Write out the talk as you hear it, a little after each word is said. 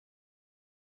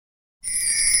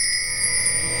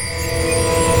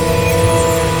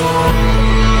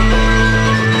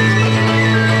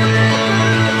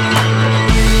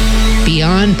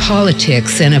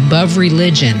politics and above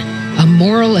religion, a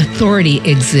moral authority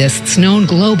exists known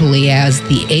globally as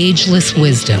the ageless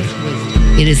wisdom.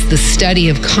 It is the study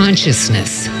of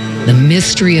consciousness, the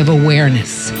mystery of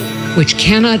awareness, which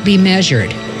cannot be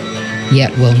measured,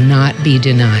 yet will not be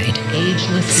denied.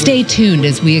 Stay tuned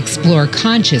as we explore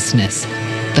consciousness,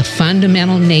 the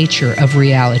fundamental nature of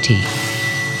reality.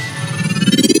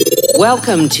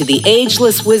 Welcome to the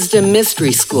Ageless Wisdom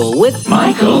Mystery School with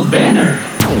Michael Benner.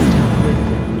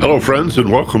 Hello, friends,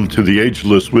 and welcome to the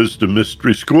Ageless Wisdom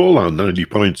Mystery School on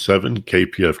 90.7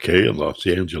 KPFK in Los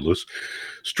Angeles,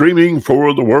 streaming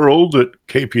for the world at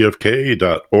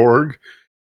kpfk.org.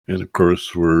 And, of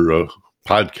course, we're a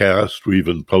podcast. We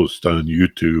even post on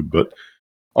YouTube, but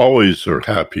always are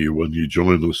happy when you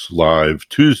join us live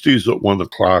Tuesdays at 1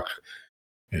 o'clock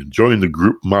and join the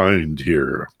group mind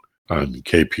here on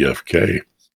KPFK.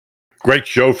 Great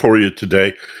show for you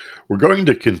today. We're going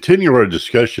to continue our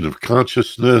discussion of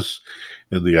consciousness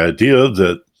and the idea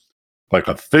that, like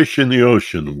a fish in the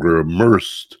ocean, we're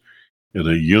immersed in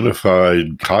a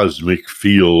unified cosmic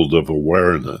field of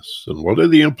awareness. And what are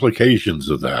the implications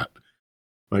of that?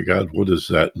 My God, what does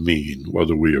that mean?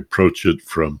 Whether we approach it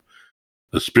from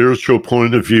a spiritual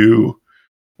point of view,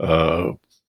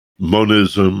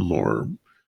 monism, or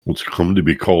what's come to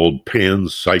be called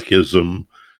panpsychism,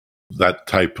 that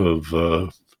type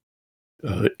of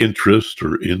interest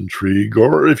or intrigue,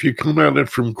 or if you come at it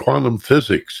from quantum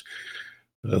physics,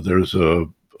 there's a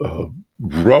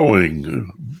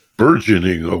growing,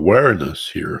 burgeoning awareness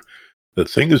here that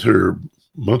things are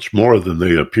much more than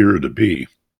they appear to be.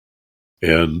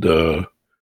 And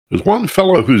there's one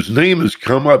fellow whose name has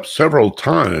come up several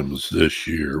times this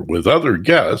year with other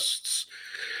guests,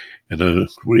 and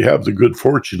we have the good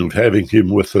fortune of having him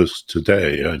with us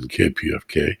today on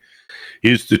KPFK.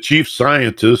 He's the chief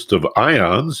scientist of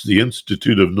IONS, the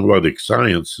Institute of Noetic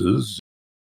Sciences,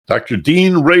 Dr.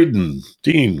 Dean Radin.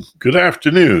 Dean, good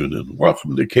afternoon, and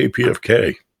welcome to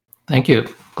KPFK. Thank you.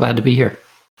 Glad to be here.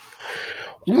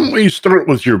 Why don't we start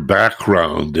with your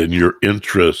background and your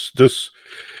interests?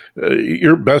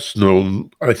 You're best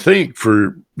known, I think,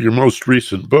 for your most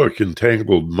recent book,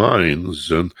 Entangled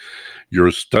Minds, and your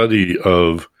study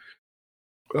of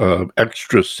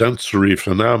extrasensory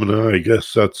phenomena. I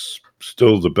guess that's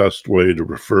still the best way to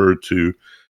refer to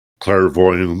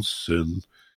clairvoyance and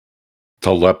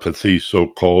telepathy,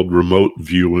 so-called remote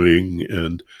viewing,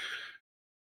 and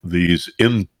these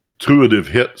intuitive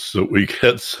hits that we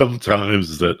get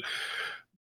sometimes that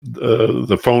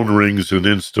the phone rings and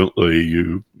instantly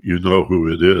you know who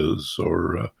it is,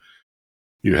 or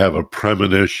you have a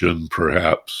premonition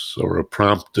perhaps, or a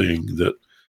prompting that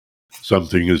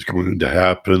something is going to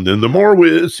happen. And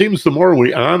it seems the more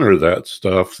we honor that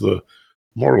stuff, the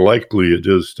more likely it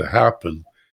is to happen.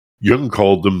 Jung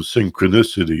called them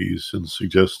synchronicities and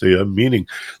suggests they have meaning.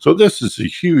 So this is a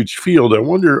huge field. I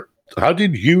wonder, how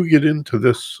did you get into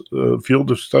this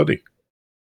field of study?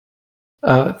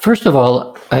 First of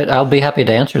all, I'll be happy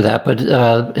to answer that, but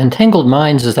Entangled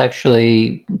Minds is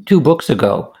actually 2 books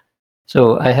ago.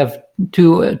 So I have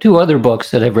two other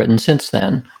books that I've written since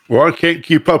then. Well, I can't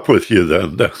keep up with you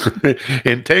then.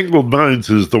 Entangled Minds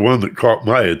is the one that caught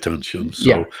my attention. So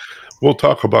yeah. We'll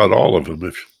talk about all of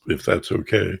them if that's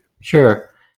okay. Sure.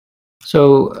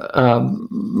 So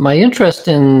my interest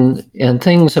in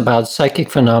things about psychic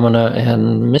phenomena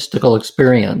and mystical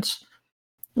experience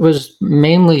was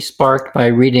mainly sparked by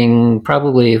reading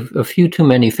probably a few too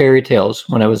many fairy tales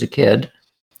when I was a kid.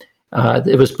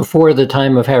 It was before the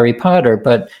time of Harry Potter,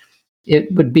 but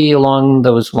it would be along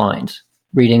those lines,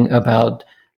 reading about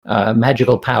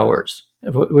magical powers,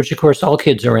 which of course all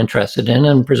kids are interested in,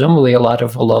 and presumably a lot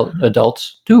of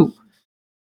adults too.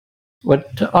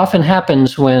 What often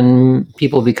happens when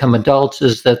people become adults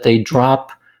is that they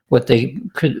drop what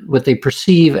they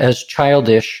perceive as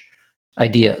childish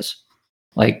ideas,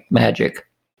 like magic.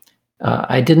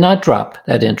 I did not drop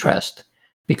that interest,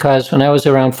 because when I was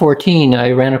around 14,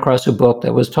 I ran across a book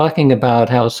that was talking about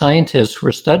how scientists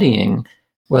were studying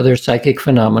whether psychic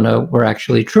phenomena were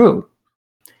actually true.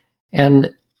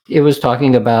 And it was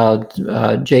talking about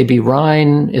J.B.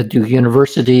 Rhine at Duke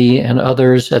University and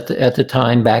others at the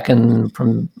time, back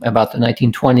from about the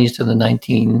 1920s to the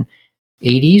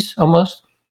 1980s almost,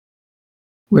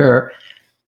 where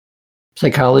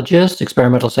psychologists,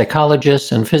 experimental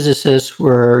psychologists, and physicists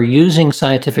were using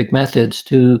scientific methods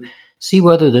to see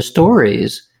whether the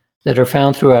stories that are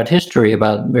found throughout history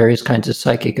about various kinds of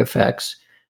psychic effects,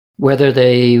 whether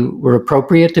they were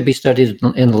appropriate to be studied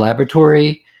in the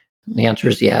laboratory. The answer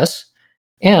is yes.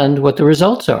 And what the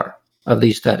results are of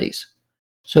these studies.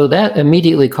 So that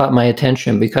immediately caught my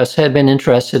attention because I had been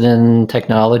interested in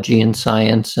technology and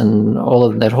science and all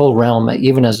of that whole realm,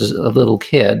 even as a little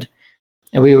kid.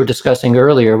 And we were discussing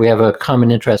earlier, we have a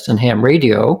common interest in ham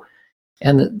radio.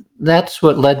 And that's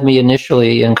what led me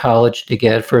initially in college to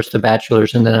get first a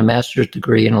bachelor's and then a master's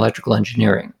degree in electrical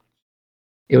engineering.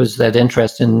 It was that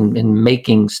interest in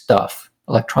making stuff,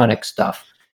 electronic stuff.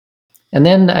 And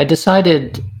then I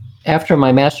decided after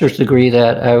my master's degree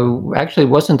that I actually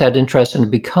wasn't that interested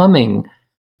in becoming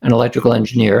an electrical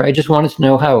engineer. I just wanted to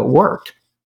know how it worked.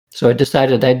 So I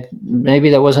decided that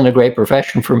maybe that wasn't a great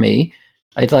profession for me.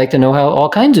 I'd like to know how all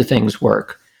kinds of things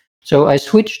work. So I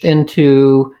switched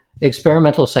into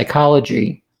experimental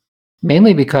psychology,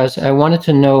 mainly because I wanted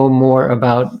to know more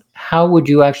about how would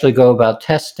you actually go about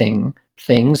testing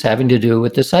things having to do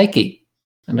with the psyche.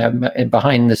 And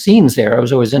behind the scenes there, I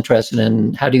was always interested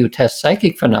in how do you test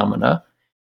psychic phenomena.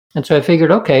 And so I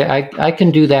figured, okay, I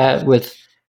can do that with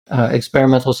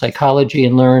experimental psychology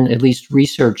and learn at least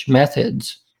research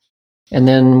methods. And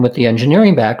then with the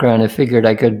engineering background, I figured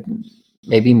I could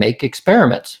maybe make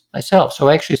experiments myself. So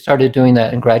I actually started doing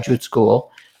that in graduate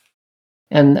school.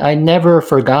 And I never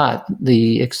forgot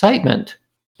the excitement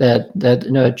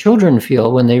that children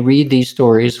feel when they read these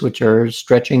stories, which are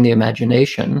stretching the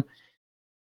imagination.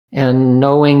 And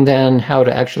knowing then how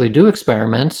to actually do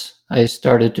experiments, I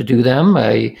started to do them.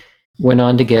 I went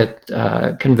on to get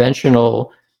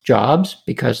conventional jobs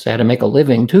because I had to make a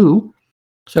living too.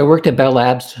 So I worked at Bell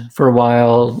Labs for a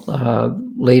while,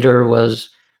 later was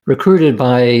recruited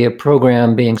by a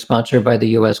program being sponsored by the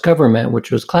US government,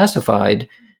 which was classified,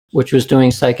 which was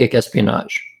doing psychic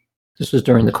espionage. This was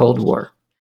during the Cold War.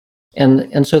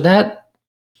 And so that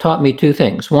taught me two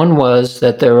things. One was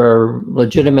that there are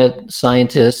legitimate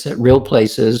scientists at real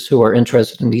places who are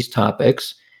interested in these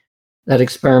topics, that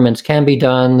experiments can be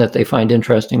done, that they find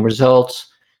interesting results.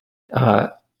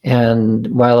 And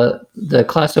while the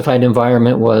classified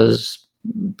environment was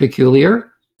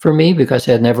peculiar for me because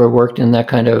I had never worked in that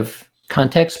kind of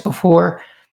context before,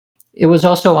 it was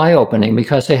also eye-opening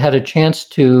because I had a chance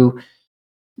to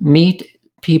meet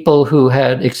people who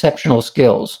had exceptional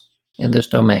skills in this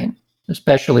domain,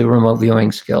 especially remote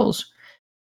viewing skills.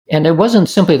 And it wasn't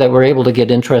simply that we're able to get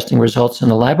interesting results in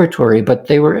the laboratory, but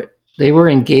they were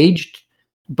engaged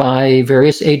by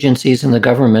various agencies in the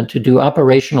government to do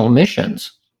operational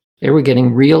missions. They were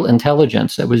getting real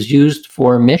intelligence that was used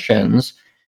for missions.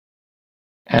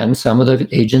 And some of the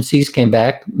agencies came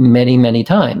back many, many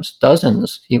times,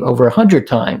 dozens, over 100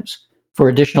 times for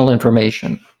additional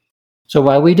information. So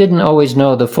while we didn't always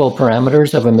know the full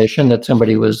parameters of a mission that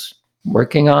somebody was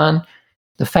working on,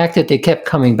 the fact that they kept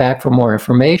coming back for more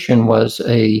information was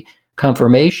a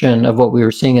confirmation of what we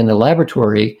were seeing in the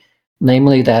laboratory,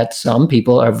 namely that some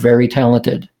people are very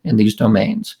talented in these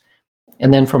domains.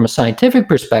 And then from a scientific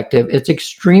perspective, it's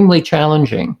extremely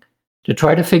challenging to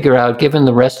try to figure out, given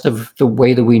the rest of the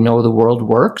way that we know the world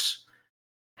works,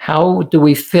 how do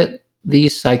we fit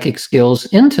these psychic skills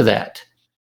into that?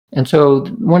 And so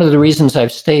one of the reasons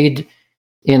I've stayed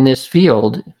in this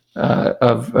field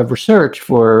of research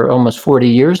for almost 40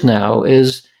 years now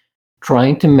is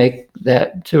trying to make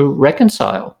that, to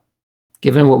reconcile,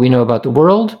 given what we know about the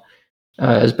world,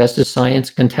 as best as science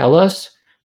can tell us,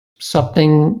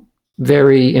 something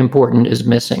very important is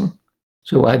missing.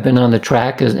 So I've been on the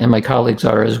track, and my colleagues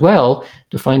are as well,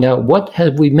 to find out what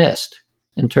have we missed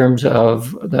in terms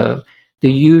of the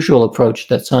usual approach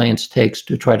that science takes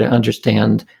to try to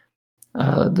understand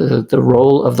the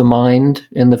role of the mind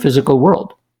in the physical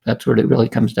world. That's what it really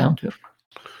comes down to.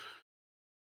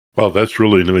 Well, that's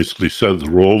really nicely said,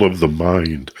 the role of the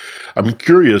mind. I'm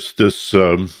curious, this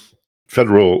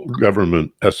federal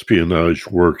government espionage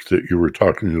work that you were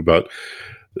talking about,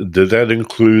 did that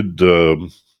include,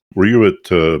 were you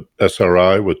at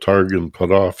SRI with Targ and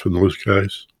Putoff and those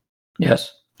guys?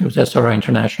 Yes, it was SRI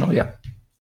International, yeah.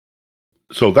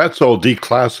 So that's all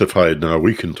declassified now.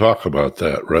 We can talk about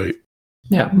that, right?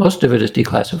 Yeah, most of it is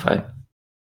declassified.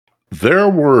 There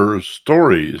were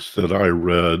stories that I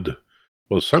read,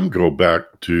 well, some go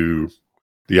back to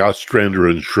the Ostrander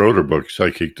and Schroeder book,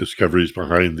 Psychic Discoveries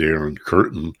Behind the Iron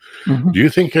Curtain. Mm-hmm. Do you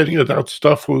think any of that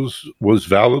stuff was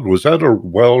valid? Was that a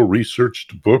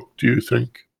well-researched book, do you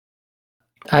think?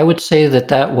 I would say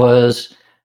that was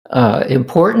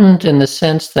important in the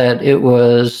sense that it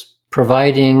was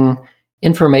providing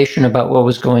information about what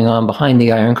was going on behind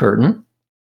the Iron Curtain.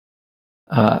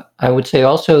 I would say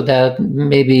also that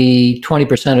maybe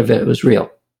 20% of it was real.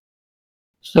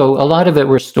 So a lot of it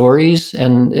were stories,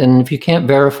 and if you can't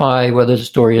verify whether the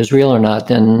story is real or not,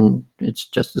 then it's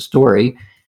just a story.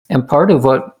 And part of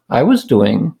what I was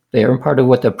doing there, and part of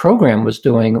what the program was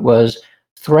doing, was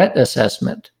threat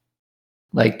assessment.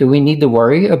 Like, do we need to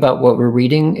worry about what we're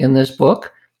reading in this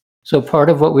book? So part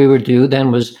of what we would do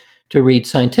then was to read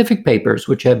scientific papers,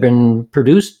 which had been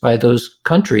produced by those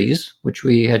countries, which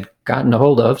we had gotten a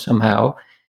hold of somehow.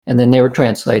 And then they were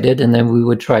translated. And then we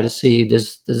would try to see,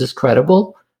 is this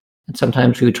credible? And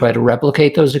sometimes we would try to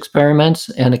replicate those experiments.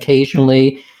 And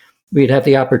occasionally we'd have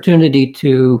the opportunity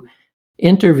to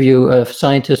interview a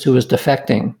scientist who was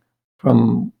defecting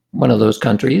from one of those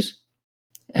countries.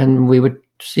 And we would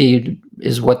see,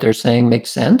 is what they're saying make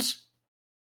sense?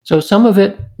 So some of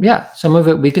it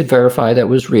we could verify that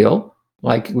was real.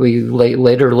 Like we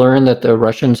later learned that the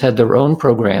Russians had their own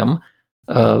program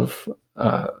of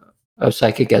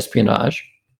psychic espionage.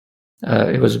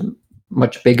 It was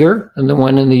much bigger than the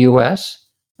one in the U.S.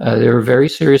 They were very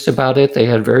serious about it. They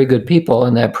had very good people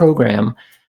in that program.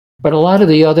 But a lot of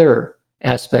the other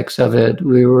aspects of it,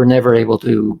 we were never able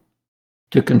to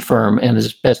confirm. And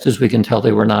as best as we can tell,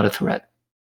 they were not a threat.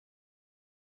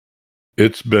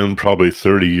 It's been probably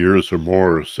 30 years or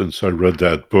more since I read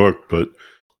that book, but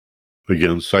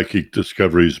again, Psychic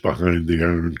Discoveries Behind the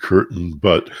Iron Curtain.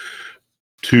 But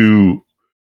two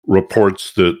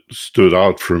reports that stood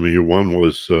out for me. One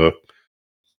was a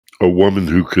woman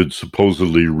who could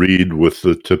supposedly read with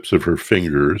the tips of her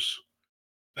fingers,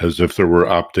 as if there were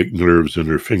optic nerves in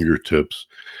her fingertips.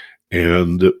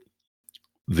 And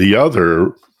the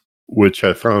other, which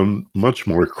I found much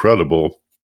more credible,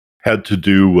 had to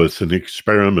do with an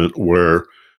experiment where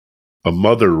a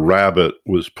mother rabbit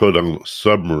was put on a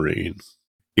submarine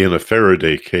in a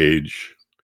Faraday cage,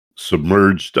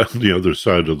 submerged on the other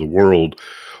side of the world,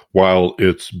 while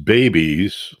its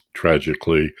babies,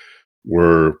 tragically,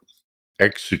 were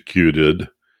executed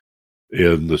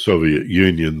in the Soviet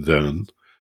Union then.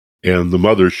 And the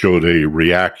mother showed a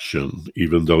reaction,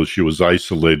 even though she was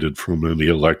isolated from any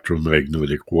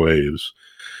electromagnetic waves.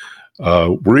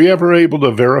 Were you ever able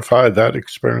to verify that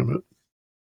experiment?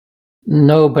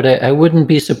 No, but I wouldn't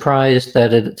be surprised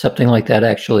that something like that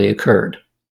actually occurred.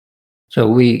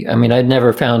 So I'd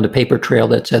never found a paper trail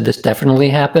that said this definitely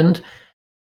happened,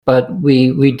 but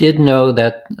we did know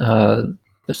that the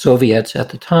Soviets at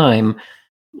the time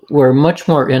were much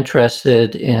more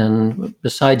interested in,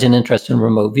 besides an interest in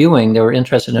remote viewing, they were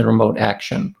interested in remote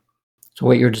action. So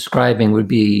what you're describing would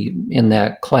be in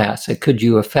that class. Could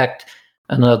you affect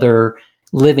another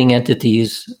living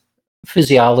entity's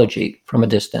physiology from a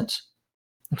distance?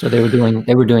 So they were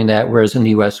doing that, whereas in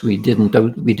the U.S. we didn't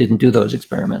do those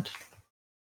experiments.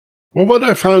 Well, what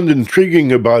I found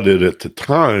intriguing about it at the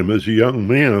time as a young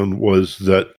man was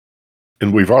that,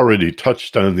 and we've already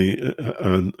touched on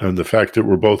the fact that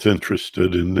we're both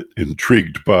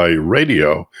intrigued by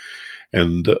radio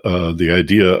and the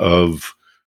idea of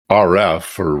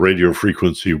RF, or radio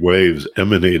frequency waves,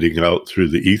 emanating out through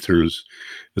the ethers.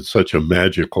 It's such a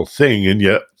magical thing, and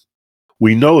yet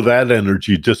we know that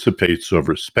energy dissipates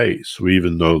over space. We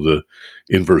even know the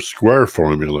inverse square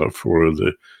formula for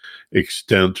the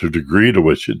extent or degree to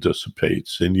which it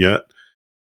dissipates. And yet,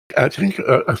 I think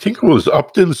it was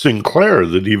Upton Sinclair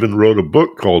that even wrote a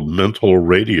book called Mental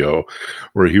Radio,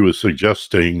 where he was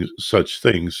suggesting such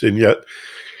things. And yet,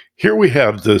 here we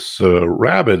have this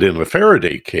rabbit in a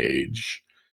Faraday cage,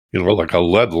 like a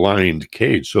lead-lined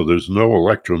cage, so there's no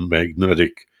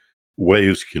electromagnetic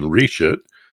waves can reach it.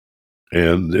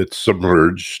 And it's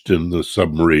submerged in the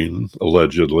submarine,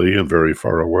 allegedly, and very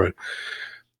far away.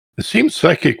 It seems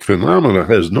psychic phenomena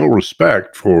has no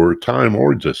respect for time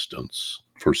or distance,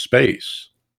 for space.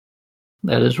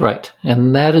 That is right.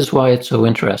 And that is why it's so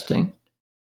interesting.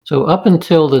 So up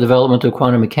until the development of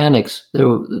quantum mechanics,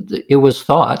 it was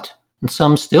thought, and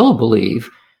some still believe,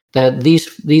 that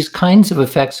these kinds of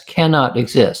effects cannot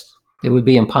exist. It would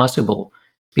be impossible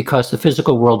because the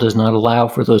physical world does not allow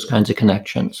for those kinds of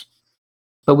connections.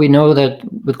 But we know that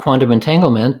with quantum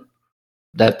entanglement,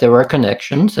 that there are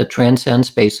connections that transcend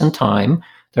space and time.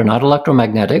 They're not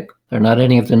electromagnetic. They're not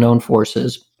any of the known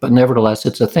forces, but nevertheless,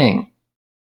 it's a thing.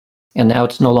 And now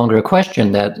it's no longer a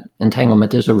question that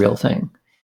entanglement is a real thing.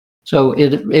 So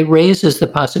it raises the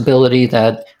possibility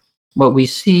that what we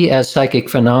see as psychic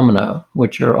phenomena,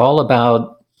 which are all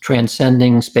about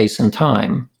transcending space and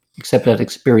time, except at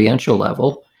experiential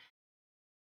level,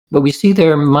 what we see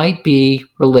there might be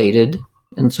related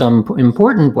in some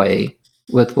important way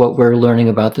with what we're learning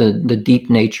about the deep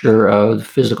nature of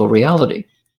physical reality.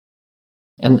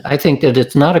 And I think that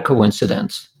it's not a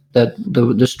coincidence that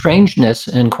the strangeness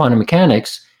in quantum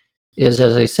mechanics is,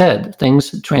 as I said,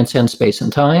 things that transcend space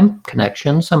and time,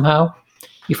 connection somehow.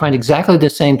 You find exactly the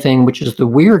same thing, which is the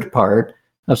weird part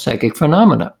of psychic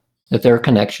phenomena, that there are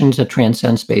connections that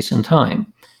transcend space and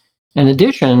time. In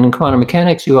addition, in quantum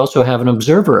mechanics, you also have an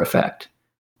observer effect.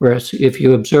 Whereas if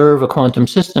you observe a quantum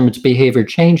system, its behavior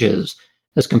changes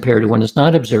as compared to when it's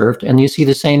not observed. And you see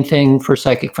the same thing for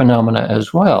psychic phenomena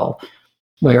as well,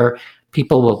 where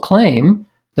people will claim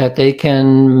that they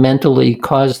can mentally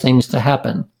cause things to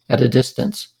happen at a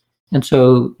distance. And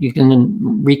so you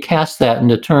can recast that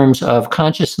into terms of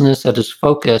consciousness that is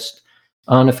focused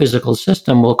on a physical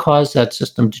system will cause that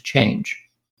system to change,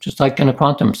 just like in a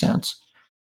quantum sense.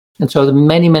 And so the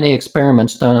many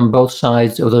experiments done on both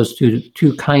sides of those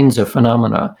two kinds of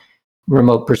phenomena,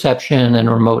 remote perception and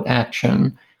remote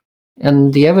action.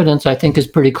 And the evidence, I think, is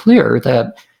pretty clear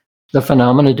that the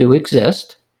phenomena do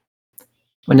exist.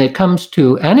 When it comes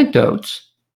to anecdotes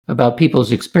about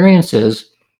people's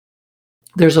experiences,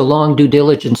 there's a long due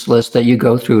diligence list that you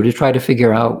go through to try to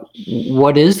figure out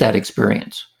what is that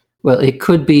experience. Well, it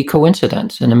could be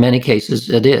coincidence, and in many cases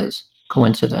it is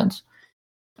coincidence.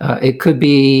 It could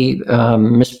be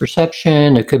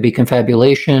misperception, it could be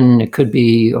confabulation, it could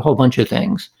be a whole bunch of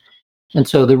things. And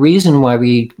so the reason why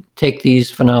we take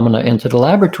these phenomena into the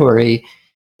laboratory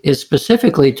is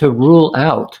specifically to rule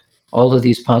out all of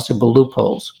these possible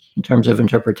loopholes in terms of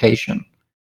interpretation.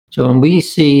 So when we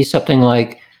see something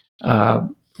like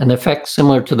an effect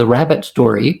similar to the rabbit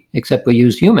story, except we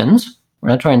use humans, we're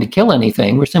not trying to kill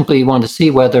anything, we simply want to see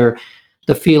whether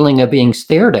the feeling of being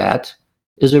stared at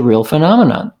is a real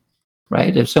phenomenon,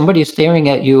 right? If somebody is staring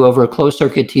at you over a closed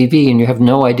circuit TV and you have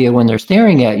no idea when they're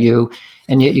staring at you,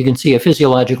 and yet you can see a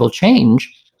physiological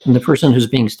change in the person who's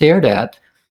being stared at,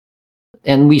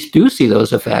 and we do see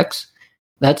those effects,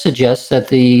 that suggests that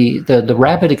the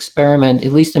rabbit experiment,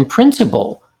 at least in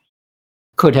principle,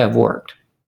 could have worked.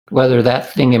 Whether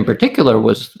that thing in particular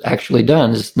was actually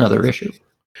done is another issue.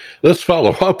 Let's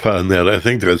follow up on that. I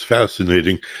think that's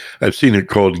fascinating. I've seen it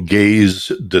called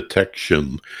gaze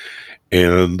detection.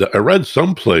 And I read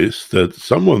someplace that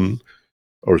someone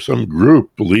or some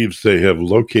group believes they have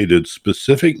located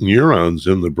specific neurons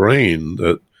in the brain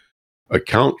that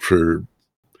account for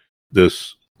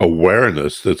this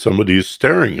awareness that somebody is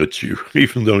staring at you,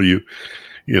 even though you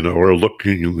are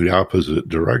looking in the opposite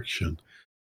direction.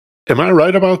 Am I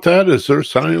right about that? Is there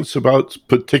science about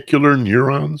particular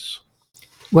neurons?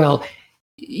 Well,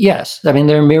 yes. I mean,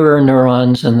 there are mirror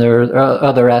neurons and there are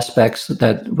other aspects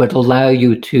that would allow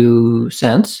you to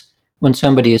sense when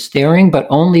somebody is staring, but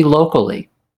only locally,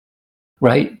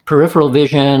 right? Peripheral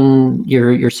vision,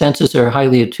 your senses are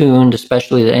highly attuned,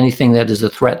 especially to anything that is a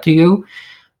threat to you.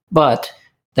 But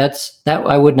that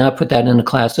I would not put that in the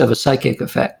class of a psychic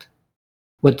effect.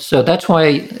 So that's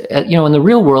why, in the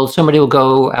real world, somebody will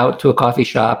go out to a coffee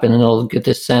shop and they'll get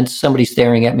this sense, somebody's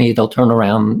staring at me, they'll turn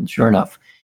around, sure enough.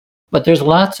 But there's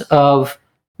lots of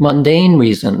mundane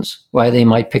reasons why they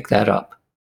might pick that up.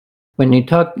 When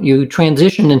you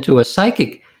transition into a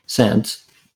psychic sense,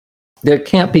 there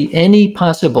can't be any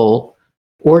possible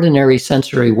ordinary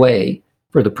sensory way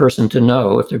for the person to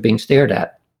know if they're being stared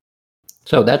at.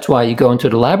 So that's why you go into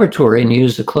the laboratory and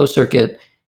use a closed circuit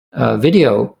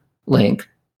video link,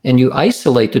 and you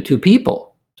isolate the two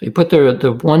people. So you put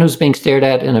the one who's being stared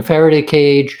at in a Faraday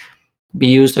cage, be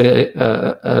used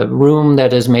a room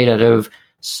that is made out of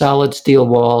solid steel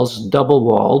walls, double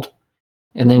walled,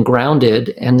 and then grounded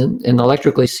and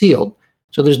electrically sealed.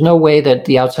 So there's no way that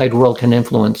the outside world can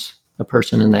influence a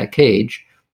person in that cage.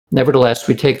 Nevertheless,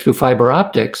 we take through fiber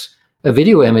optics a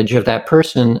video image of that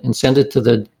person and send it to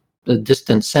the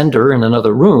distant sender in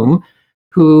another room,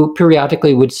 who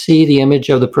periodically would see the image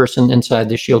of the person inside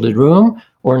the shielded room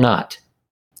or not.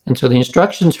 And so the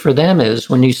instructions for them is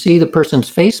when you see the person's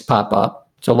face pop up,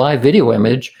 it's a live video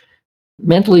image,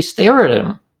 mentally stare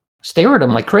at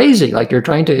them like crazy, like you're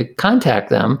trying to contact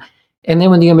them. And then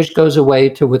when the image goes away,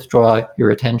 to withdraw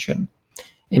your attention.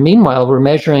 And meanwhile, we're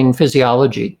measuring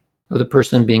physiology of the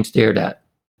person being stared at.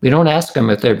 We don't ask them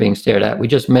if they're being stared at. We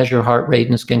just measure heart rate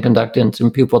and skin conductance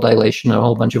and pupil dilation and a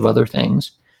whole bunch of other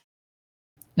things.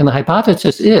 And the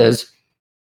hypothesis is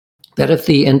that if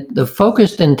the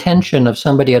focused intention of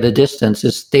somebody at a distance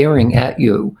is staring at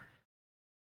you,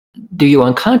 do you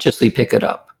unconsciously pick it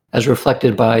up as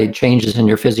reflected by changes in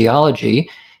your physiology?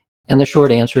 And the short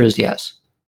answer is yes.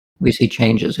 We see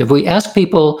changes. If we ask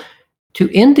people to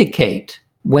indicate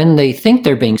when they think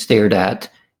they're being stared at,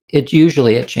 it's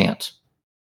usually a chance.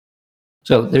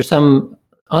 So there's some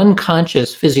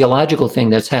unconscious physiological thing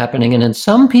that's happening. And in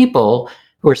some people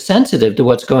who are sensitive to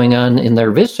what's going on in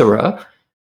their viscera,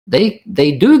 they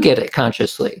do get it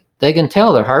consciously. They can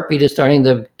tell their heartbeat is starting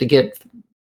to get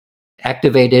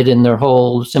activated and their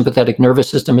whole sympathetic nervous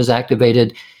system is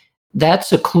activated.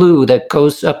 That's a clue that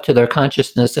goes up to their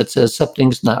consciousness that says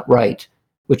something's not right,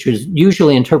 which is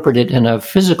usually interpreted in a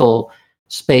physical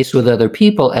space with other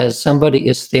people as somebody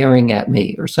is staring at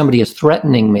me or somebody is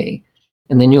threatening me.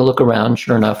 And then you look around,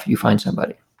 sure enough, you find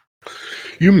somebody.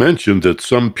 You mentioned that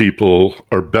some people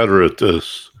are better at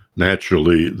this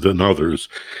naturally than others.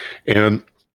 And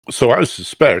so I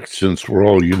suspect, since we're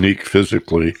all unique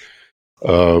physically,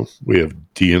 we have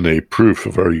DNA proof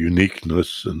of our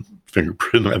uniqueness and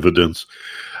fingerprint evidence.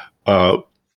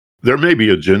 There may be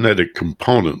a genetic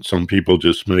component. Some people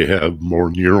just may have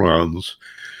more neurons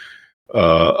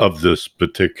of this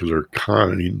particular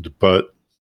kind. But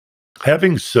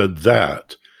having said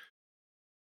that,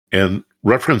 and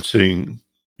referencing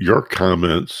your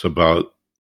comments about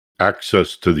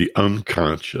access to the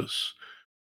unconscious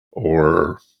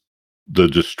or the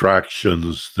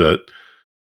distractions that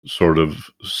sort of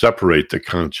separate the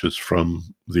conscious from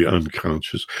the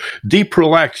unconscious, deep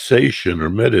relaxation or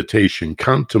meditation,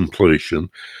 contemplation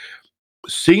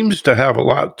seems to have a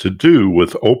lot to do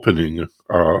with opening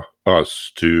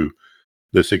us to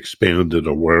this expanded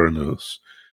awareness.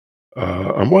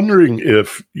 I'm wondering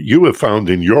if you have found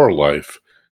in your life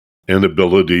an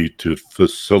ability to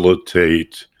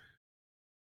facilitate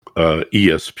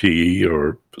ESP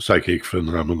or psychic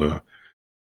phenomena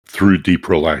through deep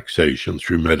relaxation,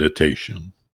 through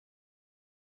meditation.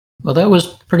 Well, that was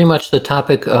pretty much the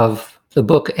topic of the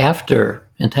book after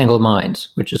Entangled Minds,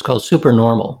 which is called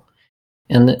Supernormal.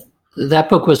 And that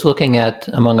book was looking at,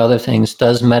 among other things,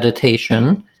 does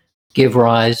meditation give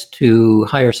rise to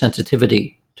higher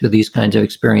sensitivity to these kinds of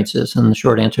experiences? And the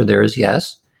short answer there is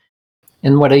yes.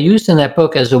 And what I used in that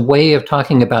book as a way of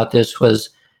talking about this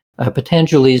was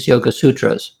Patanjali's Yoga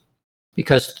Sutras,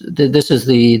 because this is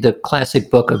the classic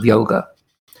book of yoga,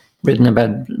 written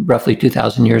about roughly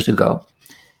 2,000 years ago.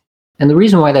 And the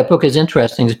reason why that book is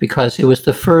interesting is because it was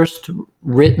the first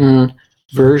written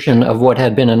version of what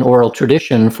had been an oral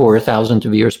tradition for thousands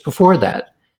of years before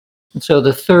that. And so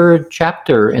the third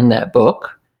chapter in that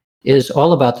book is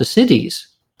all about the siddhis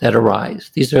that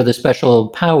arise. These are the special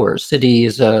powers. Siddhi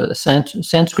is a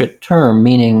Sanskrit term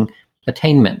meaning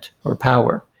attainment or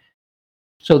power.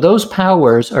 So those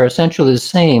powers are essentially the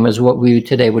same as what we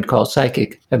today would call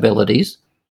psychic abilities.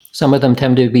 Some of them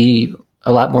tend to be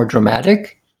a lot more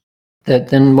dramatic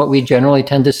than what we generally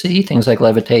tend to see, things like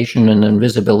levitation and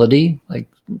invisibility, like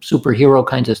superhero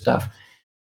kinds of stuff.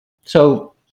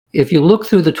 So if you look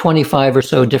through the 25 or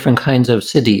so different kinds of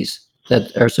siddhis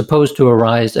that are supposed to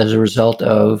arise as a result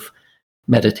of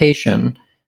meditation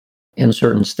in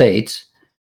certain states,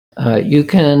 you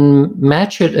can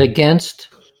match it against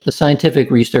the scientific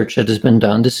research that has been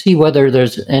done to see whether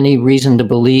there's any reason to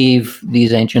believe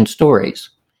these ancient stories.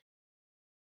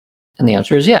 And the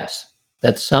answer is yes,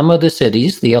 that some of the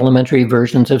siddhis, the elementary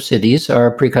versions of siddhis,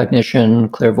 are precognition,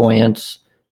 clairvoyance,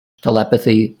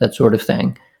 telepathy, that sort of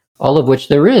thing, all of which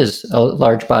there is a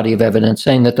large body of evidence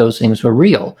saying that those things were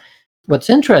real. What's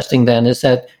interesting then is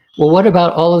that, well, what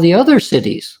about all of the other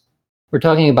siddhis? We're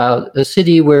talking about a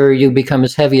siddhi where you become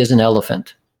as heavy as an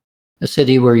elephant, a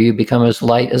siddhi where you become as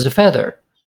light as a feather,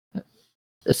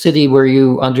 a siddhi where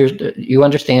you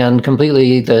understand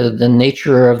completely the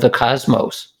nature of the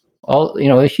cosmos.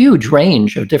 A huge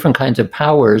range of different kinds of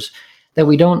powers that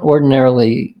we don't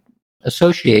ordinarily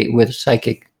associate with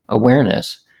psychic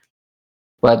awareness.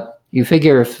 But you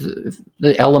figure if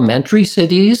the elementary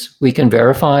siddhis we can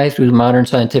verify through modern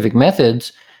scientific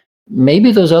methods,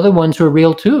 maybe those other ones were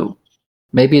real too.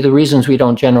 Maybe the reasons we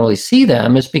don't generally see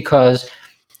them is because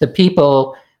the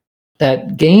people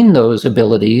that gain those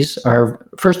abilities are,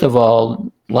 first of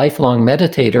all, lifelong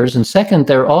meditators, and second,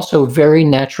 they're also very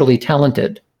naturally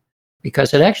talented.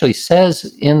 Because it actually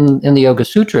says in the Yoga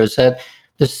Sutras that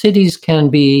the siddhis can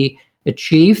be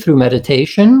achieved through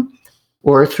meditation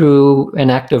or through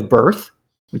an act of birth,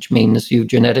 which means you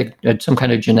some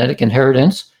kind of genetic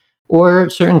inheritance, or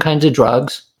certain kinds of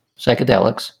drugs,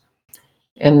 psychedelics.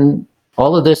 And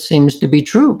all of this seems to be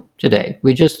true today.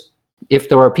 If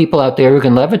there are people out there who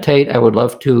can levitate, I would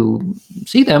love to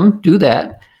see them do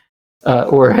that,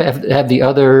 or have the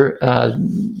other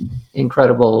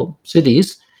incredible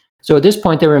siddhis. So at this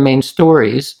point, there remain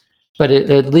stories, but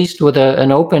at least with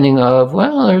an opening of,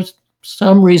 well, there's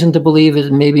some reason to believe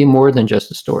it may be more than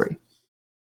just a story.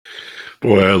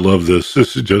 Boy, I love this.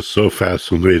 This is just so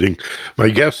fascinating. My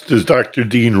guest is Dr.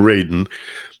 Dean Radin.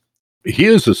 He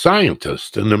is a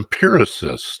scientist, an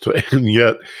empiricist, and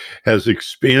yet has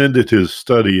expanded his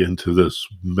study into this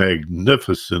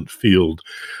magnificent field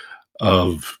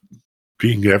of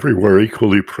being everywhere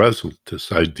equally present,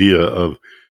 this idea of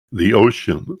the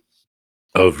ocean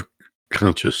of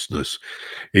consciousness.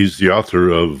 He's the author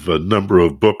of a number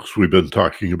of books. We've been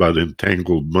talking about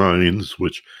Entangled Minds,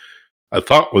 which I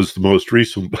thought was the most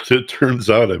recent, but it turns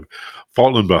out I've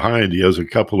fallen behind. He has a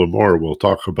couple of more we'll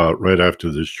talk about right after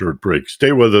this short break.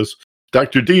 Stay with us.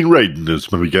 Dr. Dean Radin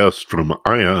is my guest from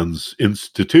IONS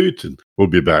Institute, and we'll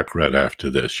be back right after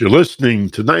this. You're listening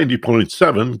to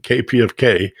 90.7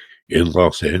 KPFK in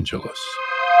Los Angeles.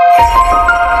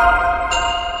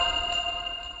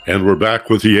 And we're back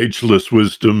with the Ageless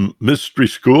Wisdom Mystery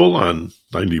School on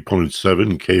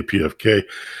 90.7 KPFK.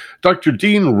 Dr.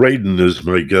 Dean Radin is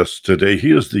my guest today.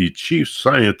 He is the chief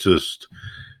scientist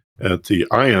at the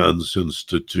IONS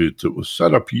Institute that was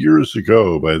set up years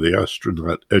ago by the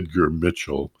astronaut Edgar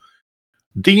Mitchell.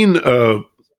 Dean,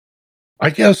 I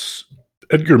guess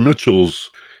Edgar Mitchell's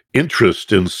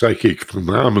interest in psychic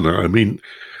phenomena, I mean,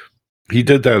 he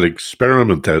did that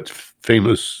experiment, that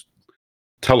famous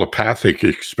telepathic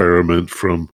experiment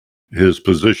from his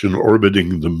position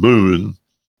orbiting the moon.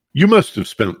 You must have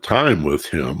spent time with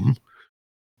him.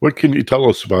 What can you tell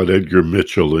us about Edgar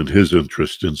Mitchell and his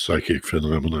interest in psychic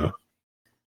phenomena?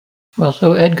 Well,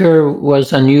 so Edgar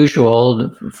was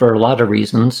unusual for a lot of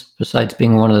reasons, besides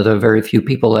being one of the very few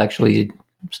people who actually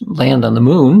land on the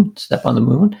moon, step on the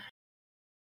moon.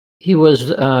 He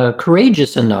was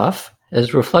courageous enough,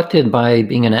 as reflected by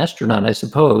being an astronaut, I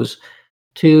suppose,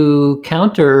 to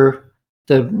counter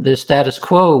the status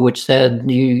quo, which said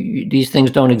these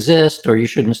things don't exist, or you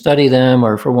shouldn't study them,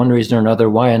 or for one reason or another,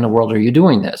 why in the world are you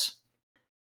doing this?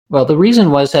 Well, the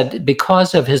reason was that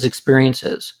because of his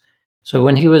experiences. So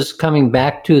when he was coming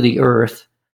back to the Earth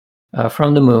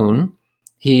from the moon,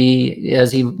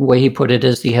 way he put it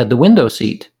is he had the window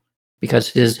seat, because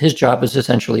his job is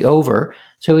essentially over.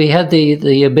 So he had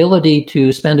the ability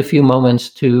to spend a few moments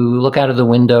to look out of the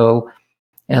window,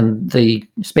 and the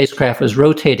spacecraft was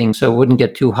rotating so it wouldn't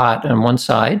get too hot on one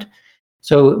side.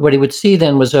 So what he would see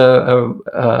then was a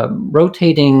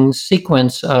rotating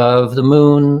sequence of the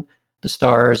moon, the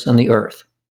stars, and the Earth,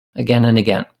 again and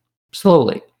again,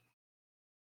 slowly.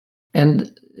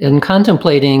 And in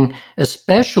contemplating,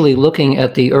 especially looking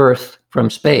at the Earth from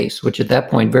space, which at that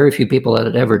point very few people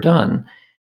had ever done,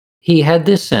 he had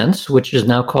this sense, which is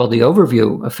now called the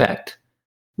overview effect,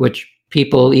 which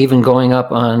people even going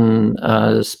up on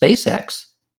SpaceX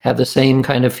have the same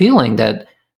kind of feeling, that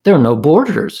there are no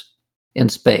borders in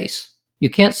space. You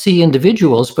can't see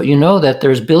individuals, but you know that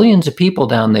there's billions of people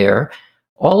down there.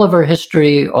 All of our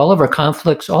history, all of our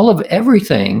conflicts, all of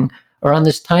everything are on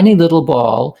this tiny little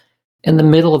ball in the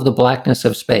middle of the blackness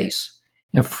of space.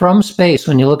 And from space,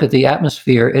 when you look at the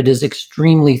atmosphere, it is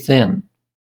extremely thin.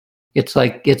 It's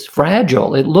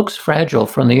fragile. It looks fragile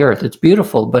from the Earth. It's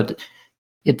beautiful, but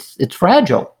it's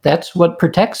fragile. That's what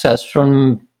protects us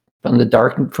from the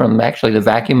dark, from actually the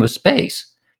vacuum of space.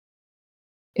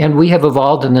 And we have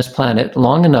evolved on this planet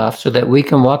long enough so that we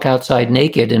can walk outside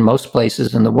naked in most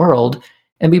places in the world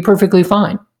and be perfectly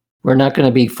fine. We're not going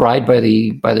to be fried by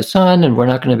the sun, and we're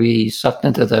not going to be sucked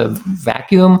into the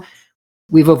vacuum.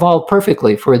 We've evolved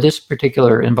perfectly for this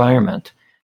particular environment.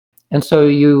 And so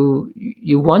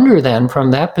you wonder then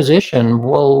from that position,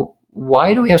 well,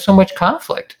 why do we have so much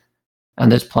conflict on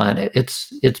this planet?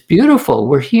 It's beautiful.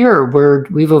 We're here.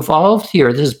 We've evolved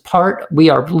here. We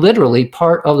are literally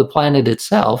part of the planet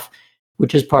itself,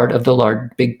 which is part of the large,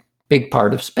 big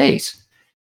part of space.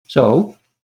 So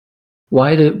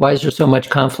why is there so much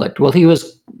conflict? Well, he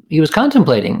was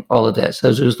contemplating all of this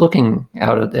as he was looking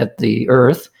out at the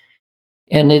Earth,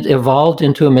 and it evolved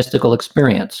into a mystical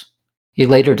experience. He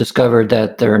later discovered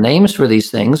that there are names for these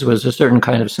things. It was a certain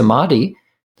kind of samadhi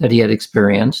that he had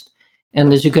experienced.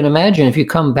 And as you can imagine, if you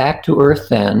come back to Earth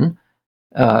then,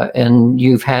 and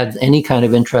you've had any kind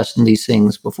of interest in these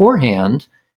things beforehand,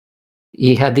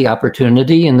 he had the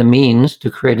opportunity and the means to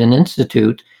create an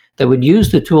institute that would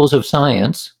use the tools of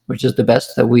science, which is the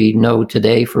best that we know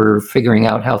today for figuring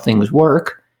out how things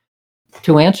work,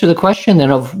 to answer the question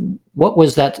then of what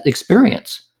was that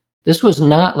experience. This was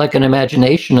not like an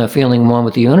imagination of feeling one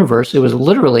with the universe. It was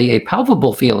literally a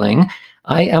palpable feeling.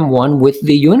 I am one with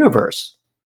the universe.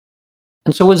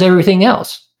 And so was everything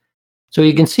else. So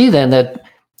you can see then that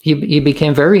he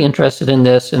became very interested in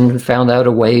this and found out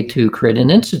a way to create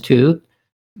an institute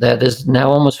that is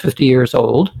now almost 50 years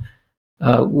old,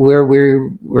 where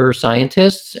we're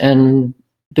scientists and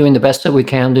doing the best that we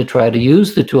can to try to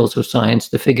use the tools of science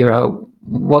to figure out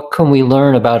what can we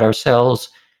learn about ourselves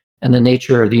and the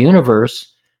nature of the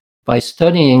universe by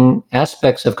studying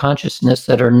aspects of consciousness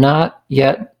that are not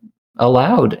yet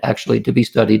allowed actually to be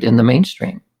studied in the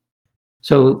mainstream.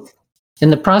 So in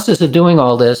the process of doing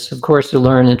all this, of course, you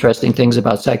learn interesting things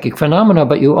about psychic phenomena,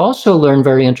 but you also learn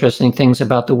very interesting things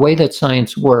about the way that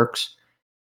science works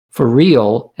for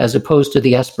real, as opposed to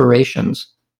the aspirations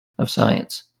of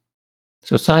science.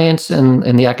 So science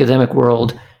and the academic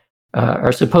world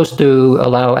are supposed to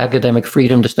allow academic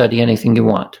freedom to study anything you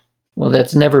want. Well,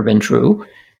 that's never been true.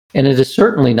 And it is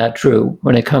certainly not true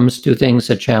when it comes to things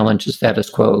that challenge the status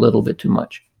quo a little bit too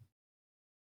much.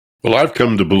 Well, I've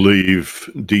come to believe,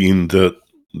 Dean, that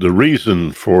the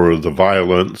reason for the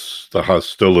violence, the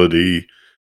hostility,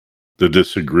 the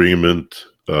disagreement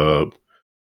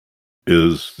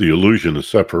is the illusion of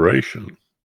separation.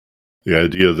 The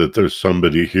idea that there's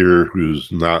somebody here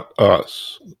who's not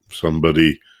us,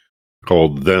 somebody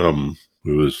called them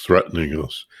who is threatening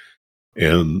us.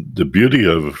 And the beauty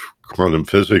of quantum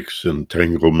physics,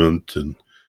 entanglement, and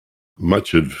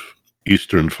much of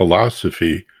Eastern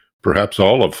philosophy, perhaps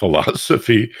all of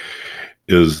philosophy,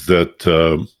 is that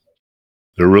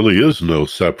there really is no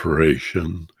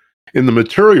separation. In the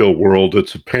material world,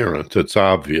 it's apparent, it's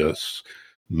obvious.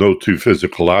 No two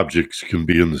physical objects can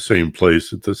be in the same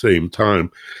place at the same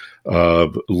time.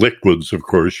 Liquids, of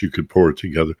course, you could pour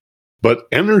together. But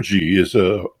energy is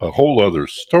a whole other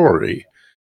story.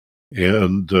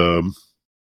 And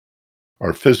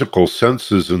our physical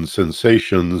senses and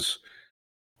sensations,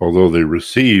 although they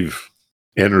receive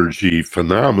energy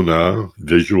phenomena,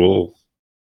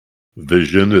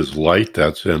 vision is light,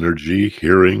 that's energy.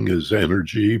 Hearing is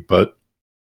energy. But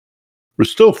we're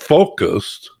still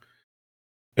focused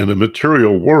in a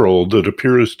material world that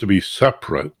appears to be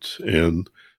separate. And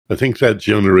I think that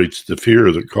generates the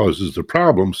fear that causes the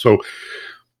problem. So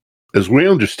as we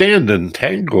understand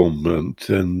entanglement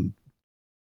and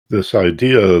this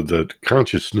idea that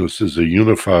consciousness is a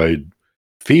unified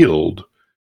field,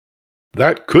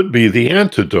 that could be the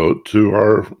antidote to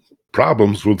our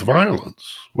problems with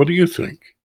violence. What do you think?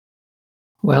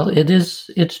 Well,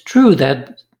 it's true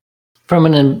that from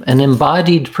an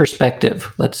embodied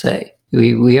perspective, let's say,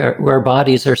 our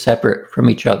bodies are separate from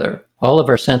each other. All of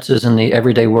our senses in the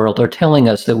everyday world are telling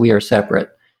us that we are separate.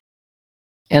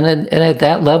 And at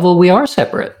that level, we are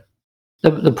separate.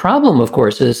 The problem, of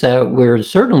course, is that we're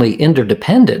certainly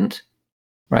interdependent,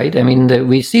 right? I mean,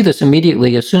 we see this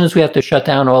immediately as soon as we have to shut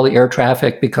down all the air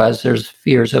traffic because there's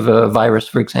fears of a virus,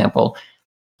 for example.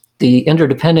 The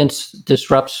interdependence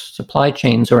disrupts supply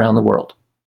chains around the world.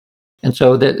 And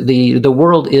so the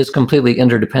world is completely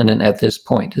interdependent at this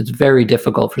point. It's very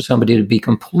difficult for somebody to be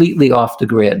completely off the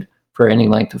grid for any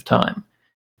length of time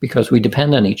because we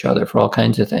depend on each other for all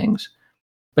kinds of things.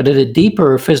 But at a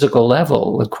deeper physical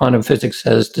level, what quantum physics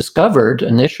has discovered,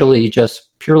 initially just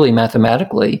purely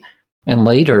mathematically, and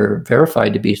later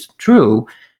verified to be true,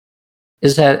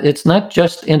 is that it's not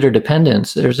just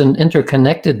interdependence. There's an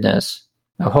interconnectedness,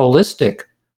 a holistic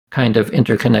kind of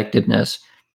interconnectedness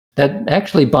that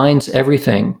actually binds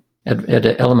everything at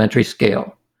an elementary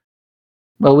scale.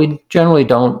 Well, we generally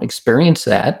don't experience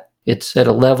that. It's at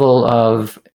a level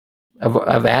of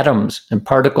atoms and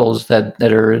particles that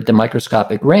are at the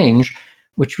microscopic range,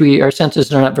 which our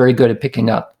senses are not very good at picking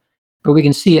up. But we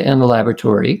can see it in the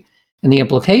laboratory. And the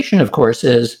implication, of course,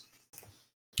 is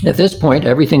at this point,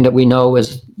 everything that we know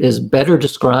is better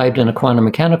described in a quantum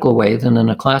mechanical way than in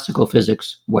a classical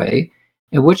physics way,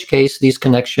 in which case these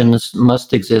connections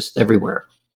must exist everywhere.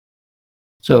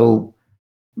 So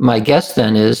my guess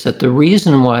then is that the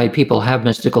reason why people have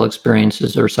mystical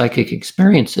experiences or psychic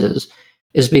experiences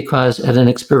is because at an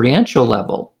experiential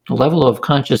level, the level of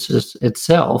consciousness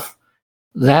itself,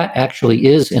 that actually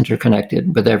is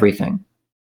interconnected with everything.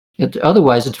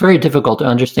 Otherwise, it's very difficult to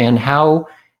understand how,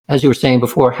 as you were saying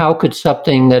before, how could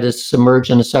something that is submerged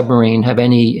in a submarine have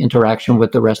any interaction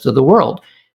with the rest of the world?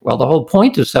 Well, the whole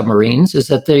point of submarines is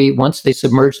that once they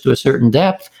submerge to a certain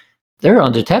depth, they're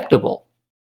undetectable.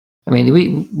 I mean,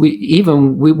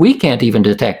 we can't even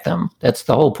detect them. That's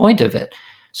the whole point of it.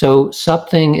 So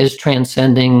something is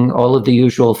transcending all of the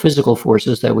usual physical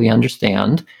forces that we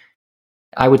understand.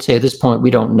 I would say at this point,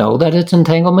 we don't know that it's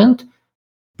entanglement,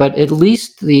 but at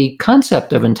least the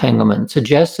concept of entanglement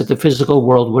suggests that the physical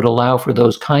world would allow for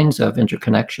those kinds of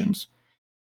interconnections.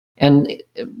 And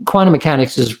quantum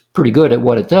mechanics is pretty good at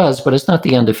what it does, but it's not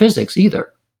the end of physics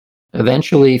either.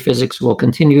 Eventually, physics will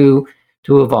continue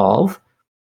to evolve.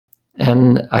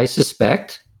 And I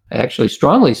actually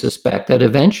strongly suspect, that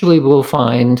eventually we'll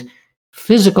find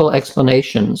physical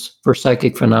explanations for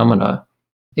psychic phenomena,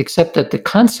 except that the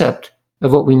concept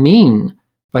of what we mean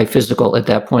by physical at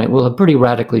that point will have pretty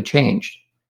radically changed.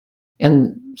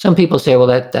 And some people say, well,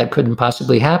 that couldn't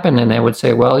possibly happen. And I would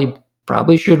say, well, you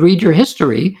probably should read your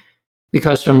history,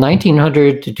 because from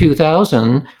 1900 to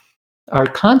 2000, our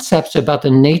concepts about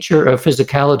the nature of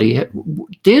physicality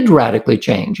did radically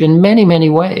change in many, many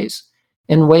ways,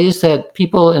 in ways that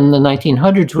people in the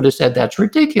 1900s would have said, that's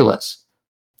ridiculous.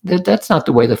 That's not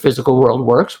the way the physical world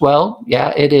works. Well,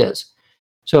 yeah, it is.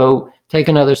 So take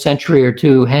another century or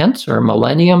two hence, or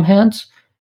millennium hence,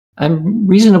 I'm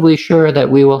reasonably sure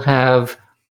that we will have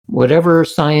whatever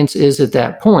science is at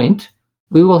that point,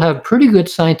 we will have pretty good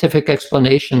scientific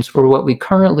explanations for what we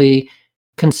currently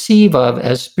conceive of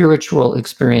as spiritual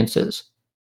experiences.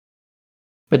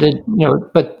 But it,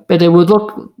 but it would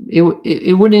look,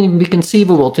 it wouldn't even be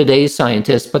conceivable to today's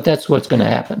scientists, but that's what's going to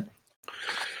happen.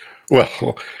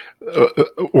 Well,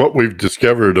 what we've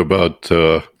discovered about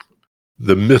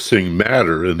the missing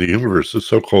matter in the universe, the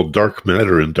so-called dark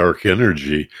matter and dark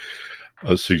energy,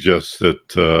 suggests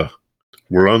that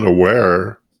we're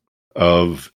unaware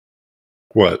of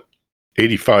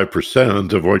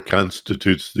 85% of what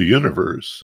constitutes the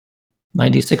universe.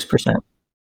 96%.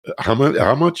 How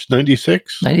much?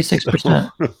 96?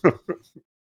 96%.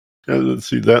 Let's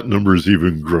see, that number is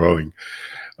even growing.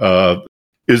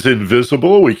 Is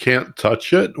invisible. We can't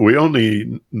touch it. We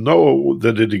only know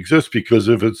that it exists because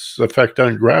of its effect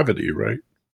on gravity, right?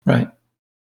 Right.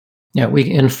 Yeah, we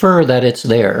infer that it's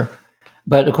there.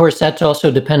 But of course, that's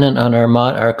also dependent on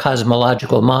our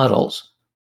cosmological models,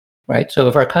 right? So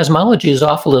if our cosmology is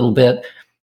off a little bit,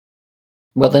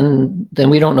 well, then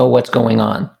we don't know what's going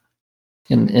on.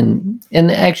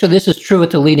 And actually, this is true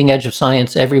at the leading edge of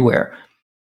science everywhere.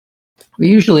 We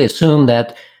usually assume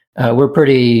that we're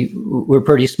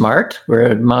pretty smart,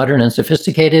 we're modern and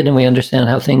sophisticated, and we understand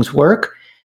how things work.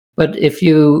 But if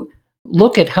you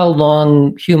look at how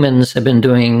long humans have been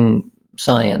doing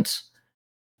science,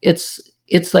 it's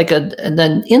like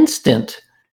an instant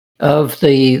of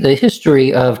the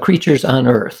history of creatures on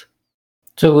Earth.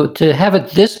 So to have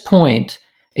at this point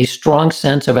a strong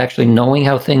sense of actually knowing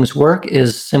how things work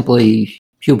is simply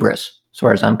hubris, as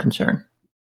far as I'm concerned.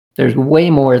 There's way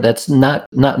more that's not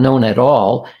known at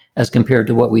all as compared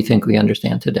to what we think we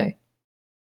understand today.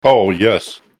 Oh,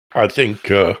 yes. I think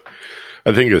of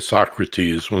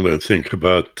Socrates when I think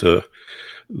about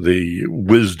the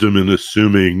wisdom in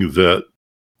assuming that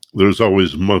there's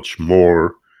always much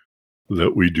more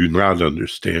that we do not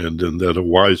understand, and that a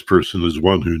wise person is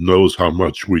one who knows how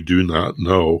much we do not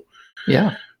know.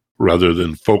 Yeah. Rather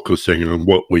than focusing on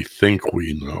what we think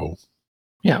we know.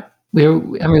 Yeah.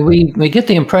 We get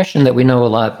the impression that we know a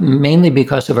lot, mainly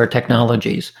because of our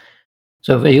technologies.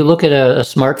 So if you look at a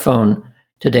smartphone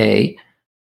today,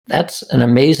 that's an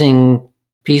amazing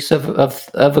piece of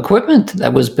equipment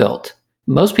that was built.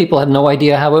 Most people have no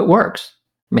idea how it works.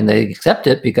 I mean, they accept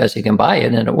it because you can buy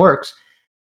it and it works.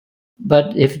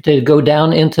 But if to go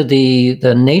down into the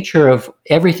nature of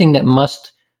everything that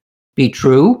must be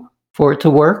true for it to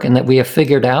work and that we have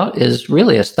figured out is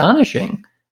really astonishing.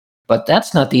 But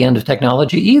that's not the end of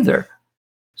technology either.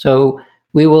 So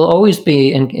we will always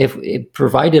be, and if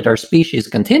provided our species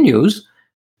continues,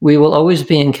 we will always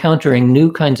be encountering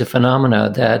new kinds of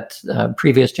phenomena that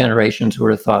previous generations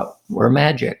would have thought were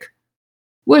magic.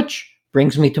 Which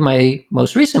brings me to my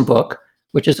most recent book,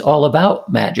 which is all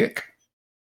about magic.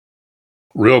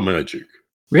 Real magic.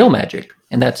 Real magic.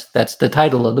 And that's the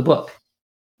title of the book.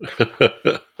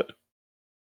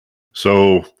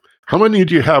 So, how many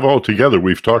do you have altogether?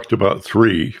 We've talked about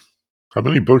 3. How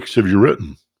many books have you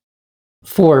written?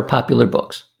 4 popular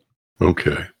books.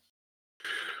 Okay.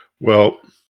 Well,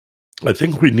 I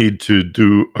think we need to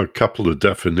do a couple of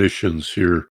definitions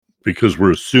here because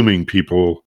we're assuming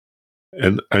people,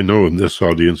 and I know in this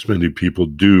audience many people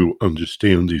do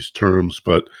understand these terms,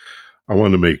 but I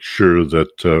want to make sure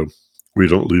that we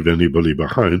don't leave anybody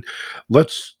behind.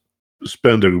 Let's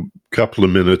spend a couple of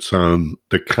minutes on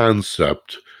the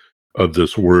concept of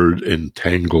this word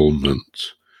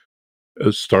entanglement.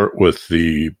 Let's start with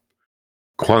the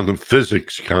quantum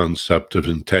physics concept of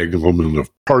entanglement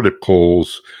of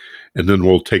particles, and then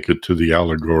we'll take it to the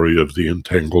allegory of the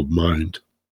entangled mind.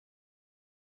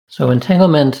 So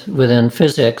entanglement within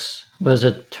physics was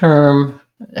a term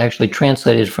actually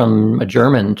translated from a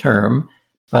German term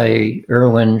by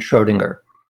Erwin Schrödinger,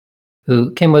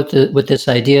 who came with this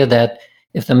idea that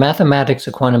if the mathematics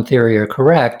of quantum theory are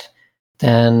correct,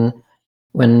 then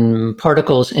when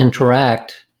particles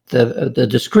interact, the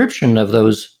description of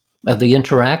the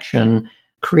interaction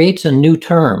creates a new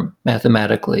term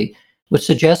mathematically, which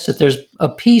suggests that there's a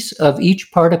piece of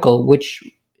each particle which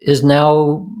is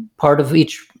now part of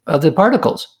each of the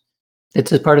particles.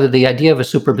 It's a part of the idea of a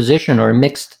superposition or a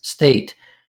mixed state,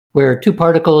 where 2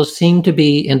 particles seem to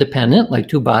be independent, like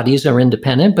 2 bodies are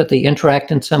independent, but they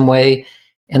interact in some way,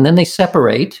 and then they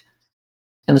separate.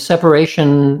 And the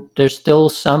separation, there's still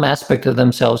some aspect of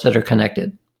themselves that are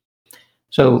connected.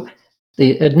 So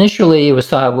initially it was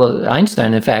thought, well,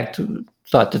 Einstein, in fact,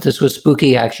 thought that this was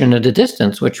spooky action at a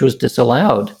distance, which was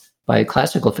disallowed by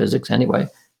classical physics anyway.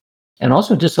 and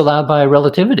also disallowed by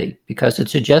relativity, because it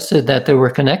suggested that there were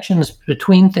connections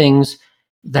between things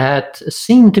that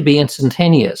seemed to be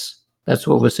instantaneous. That's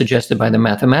what was suggested by the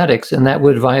mathematics, and that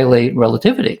would violate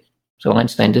relativity. So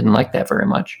Einstein didn't like that very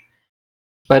much.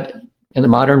 But in the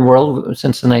modern world,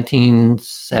 since the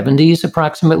 1970s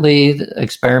approximately,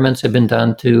 experiments have been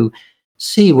done to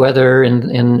see whether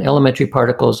in elementary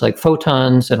particles like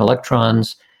photons and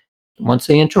electrons, once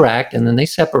they interact and then they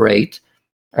separate,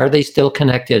 are they still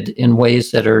connected in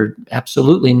ways that are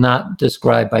absolutely not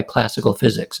described by classical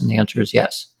physics? And the answer is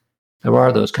yes, there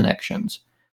are those connections.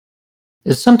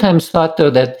 It's sometimes thought,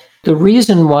 though, that the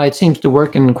reason why it seems to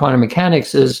work in quantum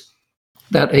mechanics is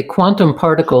that a quantum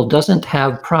particle doesn't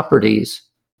have properties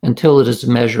until it is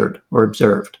measured or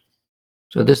observed.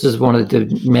 So this is one of the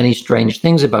many strange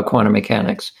things about quantum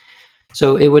mechanics.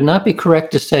 So it would not be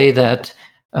correct to say that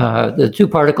the two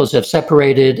particles have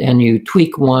separated and you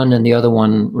tweak one and the other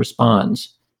one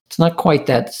responds. It's not quite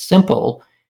that simple.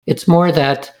 It's more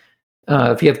that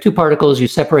if you have two particles, you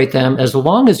separate them. As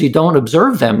long as you don't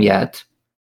observe them yet,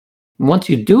 once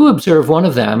you do observe one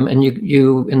of them, and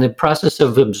you in the process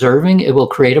of observing, it will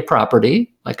create a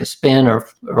property, like a spin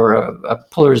or a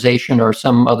polarization or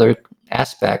some other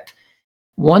aspect.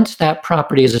 Once that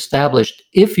property is established,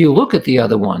 if you look at the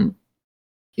other one,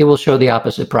 it will show the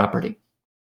opposite property.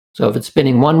 So if it's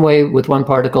spinning one way with one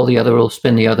particle, the other will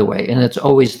spin the other way, and it's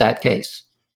always that case.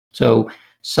 So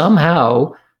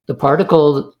somehow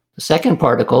the second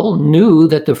particle knew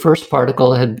that the first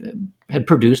particle had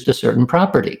produced a certain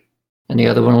property, and the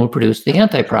other one will produce the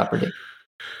anti-property.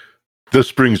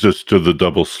 This brings us to the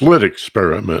double slit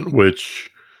experiment, which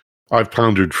I've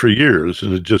pondered for years,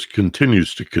 and it just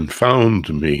continues to confound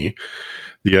me.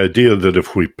 The idea that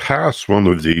if we pass one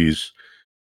of these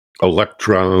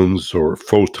electrons or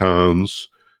photons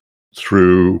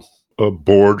through a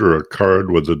board or a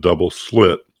card with a double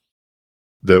slit,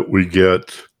 that we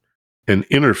get an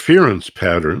interference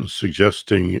pattern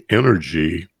suggesting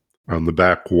energy on the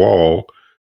back wall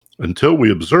until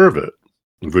we observe it.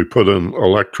 If we put an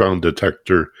electron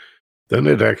detector, then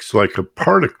it acts like a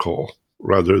particle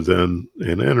rather than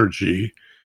an energy.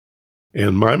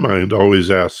 And my mind always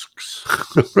asks,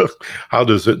 how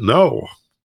does it know?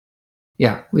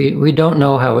 Yeah, we don't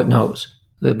know how it knows,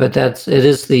 but it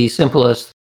is the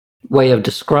simplest way of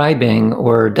describing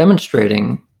or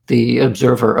demonstrating the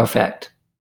observer effect.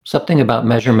 Something about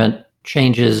measurement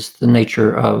changes the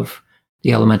nature of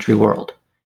the elementary world.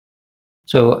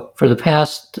 So for the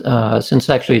past, since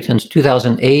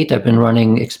 2008, I've been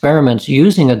running experiments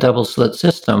using a double slit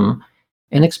system,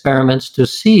 and experiments to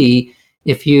see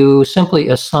if you simply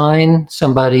assign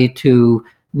somebody to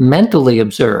mentally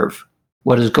observe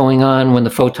what is going on when the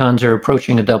photons are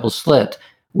approaching a double slit,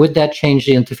 would that change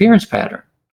the interference pattern?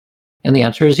 And the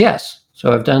answer is yes.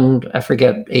 So I've done,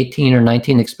 18 or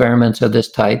 19 experiments of this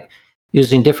type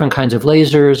using different kinds of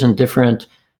lasers and different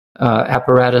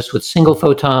apparatus with single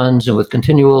photons and with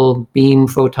continual beam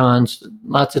photons,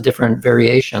 lots of different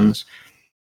variations.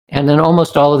 And in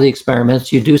almost all of the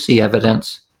experiments, you do see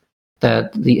evidence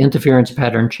that the interference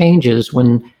pattern changes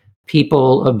when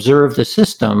people observe the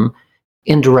system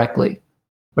indirectly.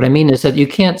 What I mean is that you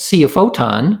can't see a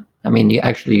photon. I mean,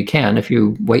 you can if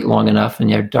you wait long enough and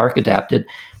you're dark adapted.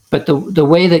 But the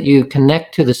way that you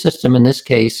connect to the system in this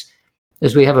case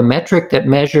is we have a metric that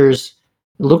measures,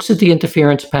 looks at the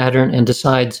interference pattern and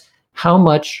decides how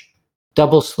much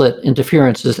double slit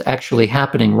interference is actually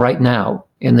happening right now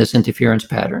in this interference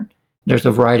pattern. There's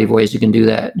a variety of ways you can do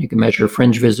that. You can measure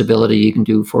fringe visibility, you can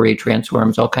do Fourier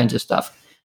transforms, all kinds of stuff.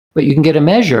 But you can get a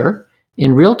measure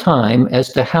in real time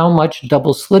as to how much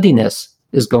double slittiness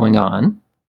is going on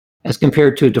as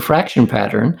compared to a diffraction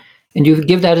pattern, and you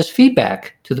give that as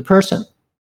feedback to the person.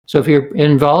 So if you're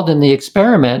involved in the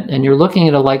experiment and you're looking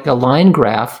at a line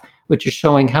graph, which is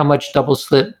showing how much double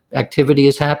slit activity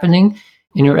is happening,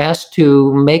 and you're asked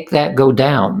to make that go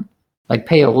down, like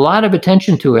pay a lot of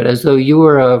attention to it as though you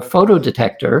were a photo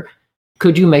detector,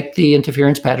 could you make the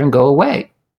interference pattern go away?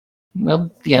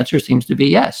 Well, the answer seems to be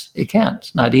yes, it can.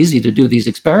 It's not easy to do these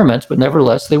experiments, but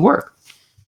nevertheless, they work.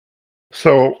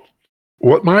 So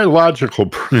what my logical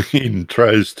brain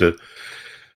tries to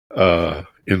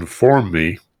inform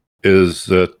me is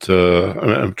that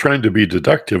I'm trying to be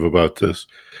deductive about this.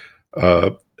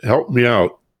 Help me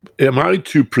out. Am I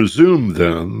to presume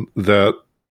then that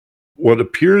what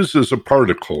appears as a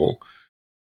particle,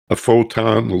 a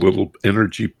photon, a little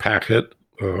energy packet,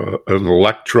 an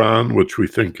electron, which we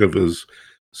think of as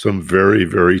some very,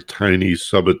 very tiny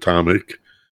subatomic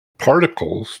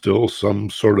particle, still some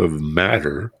sort of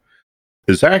matter,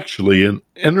 is actually an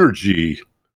energy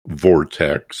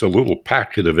vortex, a little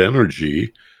packet of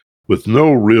energy with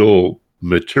no real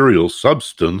material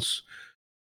substance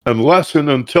unless and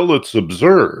until it's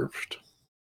observed.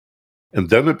 And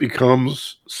then it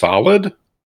becomes solid?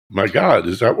 My God,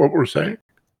 is that what we're saying?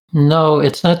 No,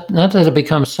 it's not that it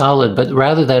becomes solid, but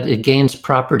rather that it gains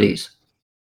properties.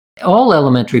 All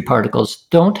elementary particles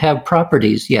don't have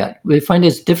properties yet. We find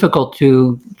it's difficult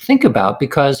to think about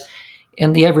because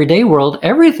in the everyday world,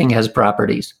 everything has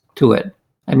properties to it.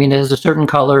 I mean, it has a certain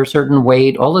color, certain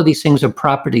weight. All of these things are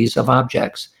properties of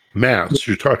objects. Mass,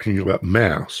 you're talking about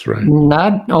mass, right?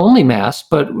 Not only mass,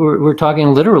 but we're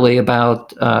talking literally about,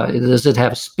 does it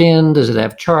have spin? Does it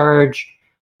have charge?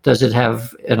 Does it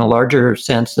have, in a larger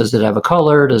sense, does it have a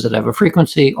color? Does it have a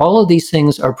frequency? All of these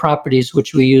things are properties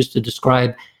which we use to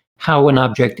describe how an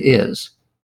object is.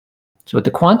 So at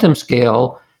the quantum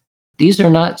scale, these are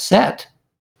not set.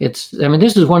 This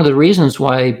is one of the reasons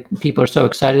why people are so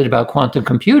excited about quantum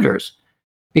computers,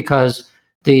 because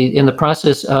in the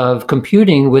process of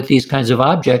computing with these kinds of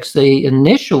objects, they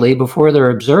initially, before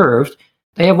they're observed,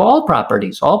 they have all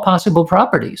properties, all possible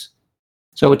properties.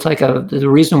 So it's like the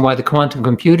reason why the quantum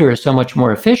computer is so much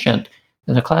more efficient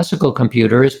than a classical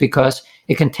computer is because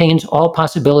it contains all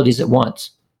possibilities at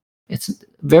once. It's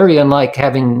very unlike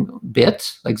having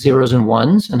bits, like zeros and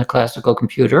ones, in a classical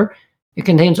computer. It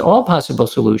contains all possible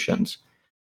solutions.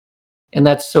 And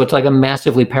so it's like a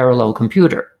massively parallel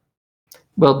computer.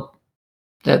 Well,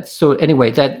 that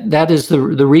is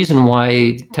the reason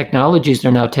why technologies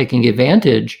are now taking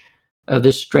advantage of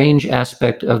this strange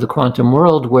aspect of the quantum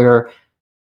world where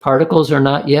particles are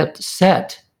not yet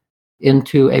set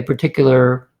into a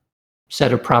particular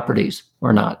set of properties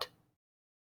or not.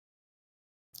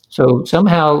 So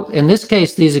somehow, in this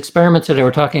case, these experiments that I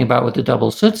were talking about with the double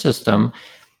slit system,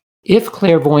 if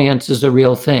clairvoyance is a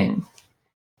real thing,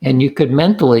 and you could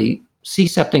mentally see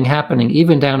something happening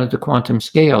even down at the quantum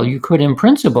scale, you could, in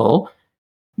principle,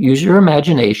 use your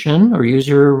imagination or use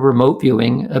your remote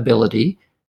viewing ability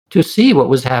to see what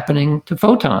was happening to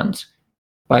photons.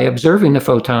 By observing the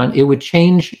photon, it would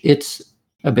change its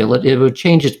ability, it would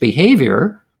change its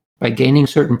behavior by gaining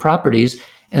certain properties,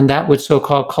 and that would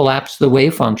so-called collapse the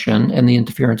wave function and the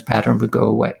interference pattern would go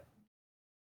away.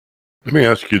 Let me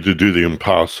ask you to do the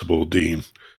impossible, Dean,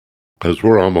 because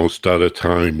we're almost out of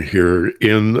time here.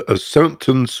 In a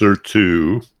sentence or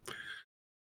two,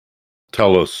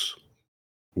 tell us,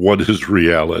 what is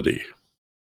reality?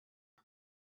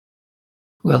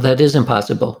 Well, that is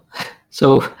impossible.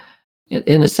 So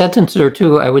in a sentence or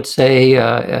two, I would say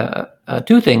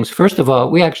two things. First of all,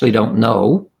 we actually don't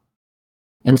know.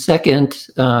 And second,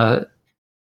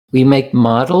 we make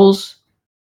models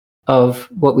of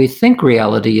what we think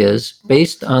reality is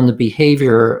based on the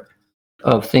behavior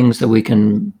of things that we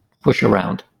can push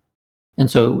around. And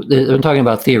so I'm talking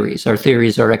about theories. Our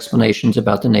theories are explanations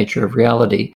about the nature of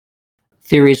reality.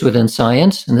 Theories within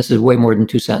science, and this is way more than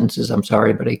two sentences, I'm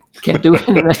sorry, but I can't do it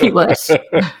any less.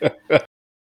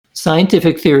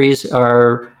 Scientific theories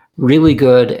are really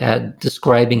good at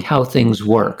describing how things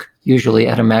work, usually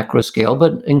at a macro scale,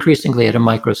 but increasingly at a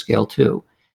micro scale too.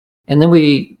 And then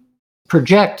we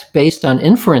project, based on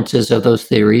inferences of those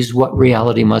theories, what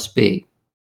reality must be.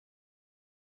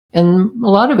 And a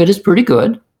lot of it is pretty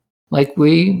good. Like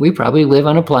we probably live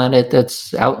on a planet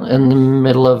that's out in the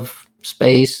middle of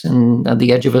space and at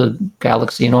the edge of a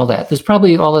galaxy and all that. There's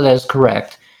probably all of that is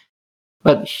correct.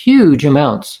 But huge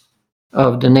amounts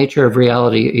of the nature of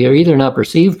reality are either not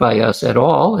perceived by us at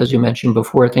all, as you mentioned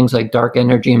before, things like dark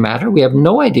energy and matter. We have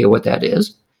no idea what that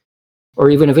is, or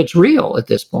even if it's real at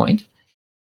this point.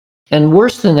 And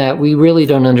worse than that, we really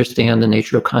don't understand the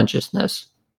nature of consciousness.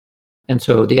 And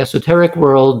so the esoteric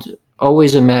world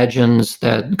always imagines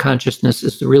that consciousness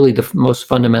is really the most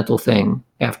fundamental thing,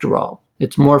 after all.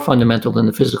 It's more fundamental than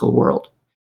the physical world.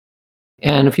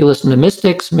 And if you listen to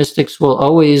mystics, mystics will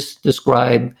always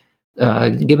describe,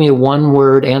 give me a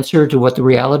one-word answer to what the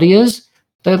reality is.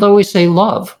 They'll always say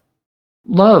love.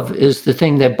 Love is the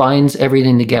thing that binds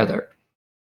everything together.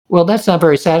 Well, that's not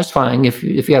very satisfying if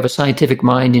you have a scientific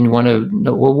mind and you want to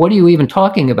know, well, what are you even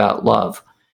talking about, love?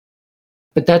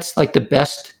 But that's like the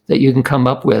best that you can come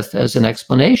up with as an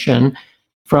explanation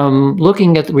from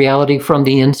looking at the reality from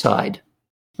the inside,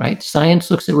 right? Science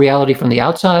looks at reality from the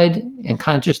outside, and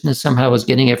consciousness somehow is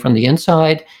getting it from the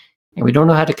inside. And we don't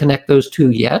know how to connect those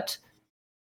two yet.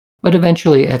 But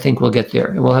eventually, I think we'll get there.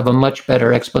 And we'll have a much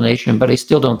better explanation, but I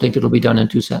still don't think it'll be done in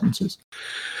two sentences.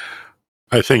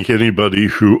 I think anybody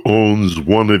who owns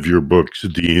one of your books,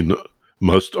 Dean,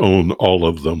 must own all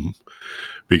of them,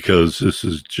 because this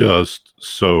is just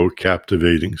so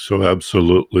captivating, so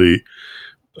absolutely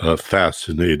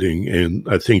fascinating. And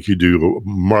I think you do a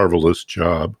marvelous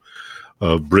job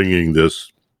of bringing this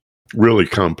really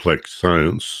complex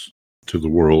science to the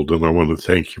world, and I want to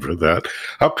thank you for that.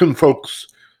 How can folks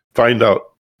find out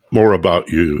more about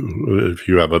you? If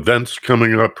you have events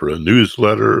coming up or a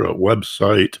newsletter, a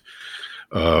website,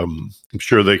 I'm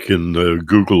sure they can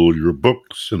Google your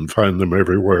books and find them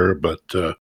everywhere, but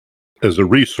as a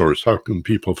resource, how can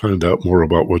people find out more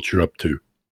about what you're up to?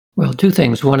 Well, two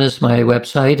things. One is my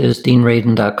website is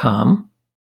deanradin.com,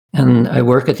 and I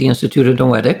work at the Institute of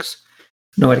Noetic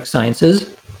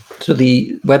Sciences. So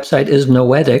the website is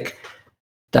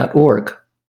noetic.org,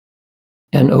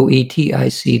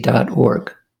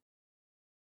 noetic.org.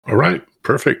 All right,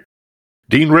 perfect.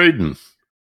 Dean Radin,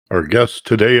 our guest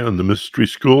today on the Mystery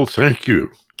School. Thank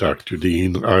you, Dr.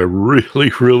 Dean. I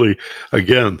really,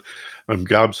 again, I'm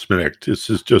gobsmacked. This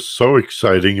is just so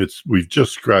exciting. We've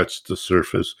just scratched the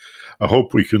surface. I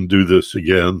hope we can do this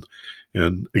again.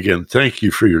 And again, thank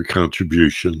you for your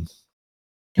contribution.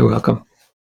 You're welcome.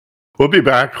 We'll be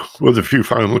back with a few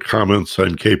final comments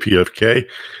on KPFK.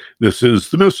 This is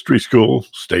the Mystery School.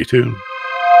 Stay tuned.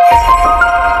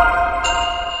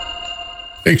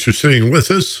 Thanks for staying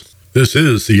with us. This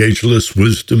is the Ageless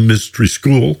Wisdom Mystery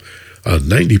School on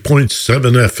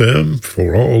 90.7 FM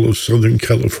for all of Southern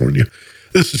California.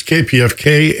 This is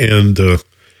KPFK, and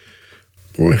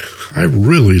boy, I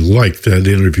really liked that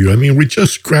interview. I mean, we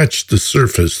just scratched the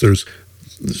surface. There's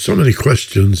so many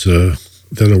questions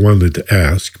that I wanted to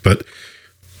ask, but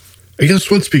I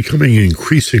guess what's becoming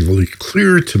increasingly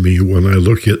clear to me when I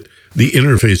look at the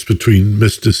interface between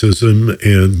mysticism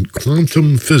and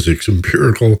quantum physics,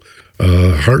 empirical,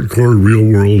 hardcore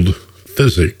real-world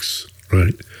physics,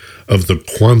 right, of the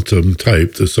quantum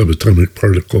type, the subatomic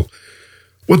particle.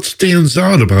 What stands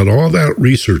out about all that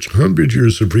research, 100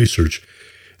 years of research,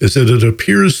 is that it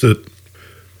appears that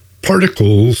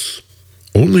particles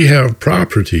only have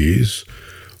properties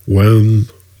when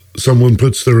someone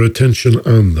puts their attention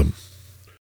on them.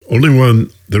 Only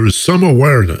when there is some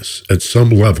awareness at some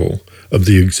level of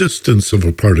the existence of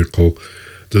a particle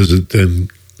does it then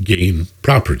gain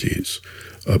properties,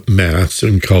 mass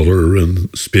and color and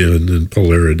spin and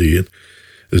polarity, and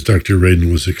as Dr.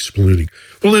 Radin was explaining.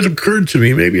 Well, it occurred to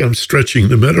me, maybe I'm stretching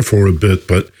the metaphor a bit,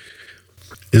 but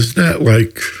isn't that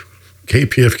like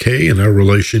KPFK and our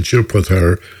relationship with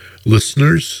our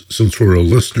listeners, since we're a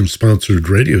listener-sponsored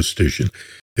radio station?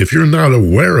 If you're not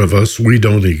aware of us, we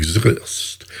don't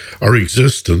exist. Our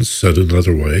existence, said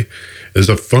another way, is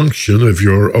a function of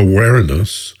your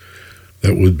awareness.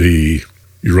 That would be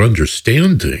your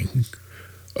understanding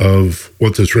of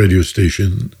what this radio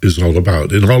station is all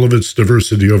about. In all of its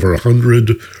diversity, over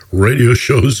 100 radio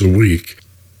shows a week,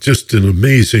 just an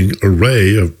amazing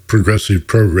array of progressive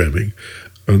programming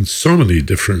on so many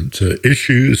different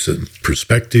issues and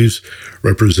perspectives,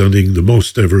 representing the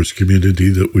most diverse community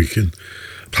that we can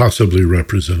possibly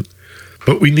represent.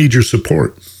 But we need your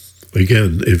support.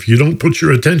 Again, if you don't put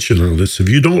your attention on us, if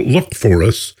you don't look for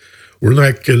us, we're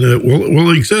not gonna,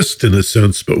 we'll exist in a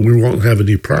sense, but we won't have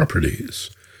any properties,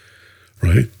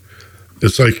 right?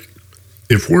 It's like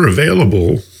if we're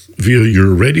available via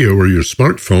your radio or your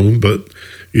smartphone, but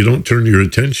you don't turn your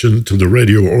attention to the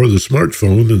radio or the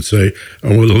smartphone and say,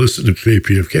 I want to listen to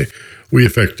KPFK, we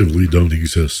effectively don't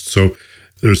exist. So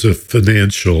there's a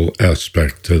financial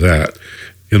aspect to that.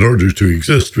 In order to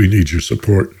exist, we need your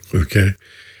support, okay?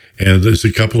 And there's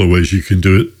a couple of ways you can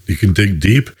do it. You can dig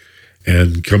deep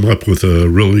and come up with a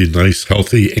really nice,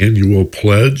 healthy annual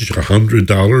pledge, $100,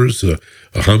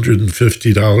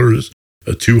 $150,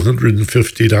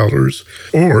 $250.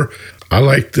 Or I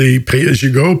like the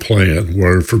pay-as-you-go plan,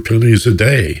 where for pennies a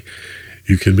day,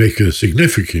 you can make a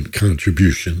significant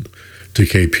contribution to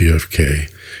KPFK.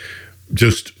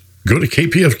 Just go to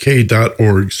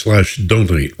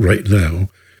kpfk.org/donate right now.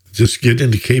 Just get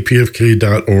into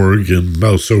kpfk.org and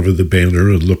mouse over the banner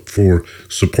and look for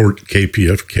Support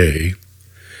KPFK.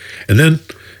 And then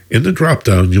in the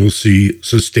drop-down, you'll see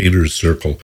Sustainers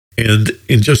Circle. And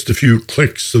in just a few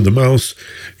clicks of the mouse,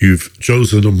 you've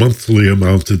chosen a monthly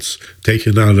amount that's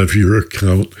taken out of your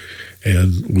account,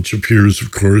 and which appears,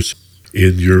 of course,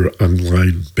 in your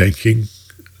online banking.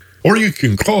 Or you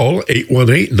can call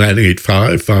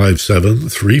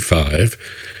 818-985-5735.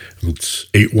 It's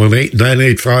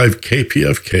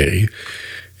 818-985-KPFK.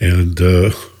 And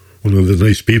one of the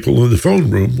nice people in the phone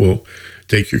room will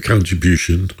take your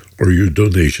contribution or your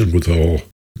donation with all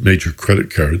major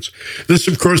credit cards. This,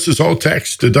 of course, is all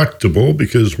tax deductible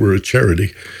because we're a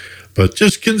charity. But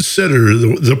just consider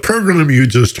the program you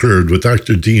just heard with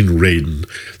Dr. Dean Radin,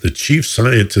 the chief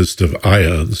scientist of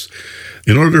ions.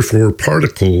 In order for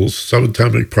particles,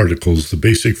 subatomic particles, the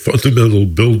basic fundamental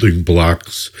building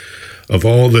blocks of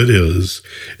all that is,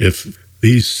 if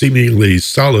These seemingly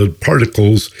solid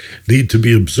particles need to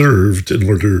be observed in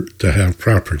order to have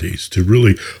properties. To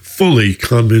really fully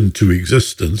come into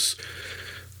existence,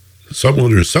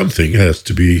 someone or something has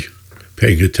to be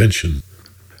paying attention.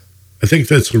 I think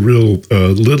that's a real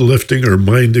lid lifting or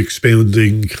mind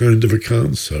expanding kind of a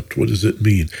concept. What does it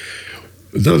mean?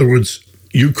 In other words,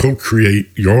 you co-create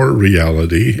your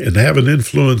reality and have an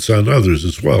influence on others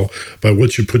as well by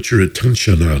what you put your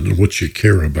attention on and what you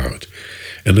care about.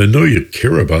 And I know you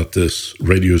care about this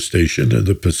radio station and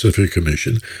the Pacific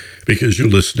Commission because you're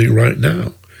listening right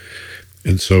now.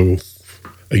 And so,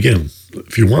 again,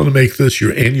 if you want to make this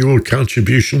your annual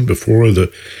contribution before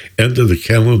the end of the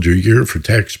calendar year for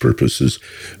tax purposes,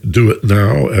 do it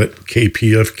now at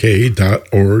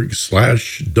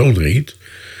kpfk.org/donate.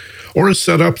 Or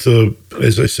set up the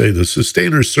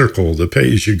Sustainer Circle, the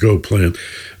pay-as-you-go plan,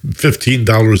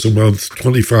 $15 a month,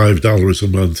 $25 a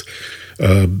month,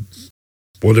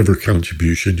 whatever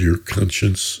contribution your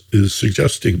conscience is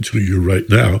suggesting to you right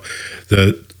now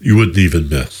that you wouldn't even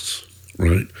miss,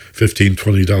 right? $15,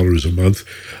 $20 a month.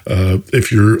 If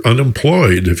you're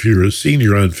unemployed, if you're a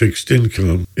senior on fixed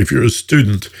income, if you're a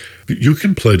student, you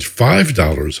can pledge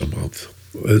 $5 a month,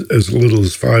 as little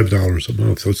as $5 a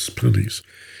month. That's pennies.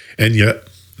 And yet,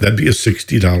 that'd be a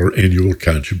 $60 annual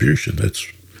contribution.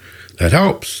 That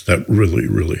helps. That really,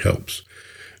 really helps.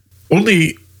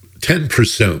 Only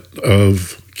 10%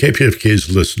 of KPFK's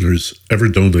listeners ever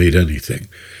donate anything.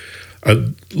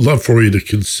 I'd love for you to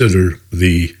consider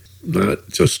the, not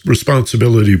just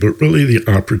responsibility, but really the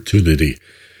opportunity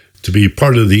to be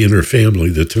part of the inner family,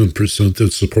 the 10%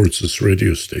 that supports this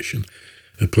radio station.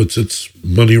 It puts its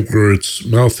money where its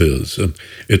mouth is, and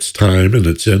its time and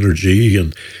its energy,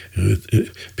 and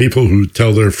people who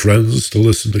tell their friends to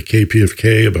listen to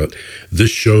KPFK about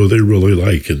this show they really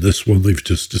like and this one they've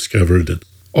just discovered. And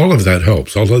all of that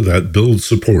helps. All of that builds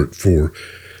support for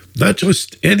not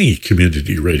just any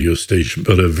community radio station,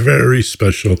 but a very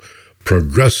special,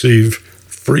 progressive,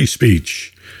 free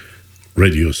speech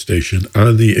radio station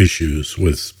on the issues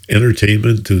with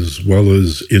entertainment as well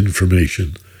as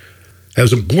information.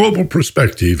 Has a global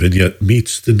perspective and yet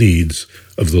meets the needs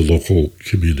of the local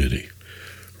community,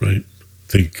 right?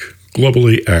 Think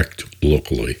globally, act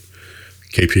locally.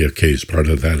 KPFK is part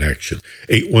of that action.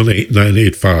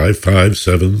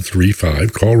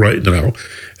 818-985-5735. Call right now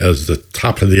as the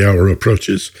top of the hour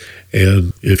approaches.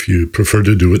 And if you prefer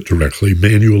to do it directly,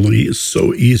 manually is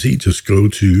so easy. Just go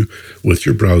to, with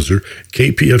your browser,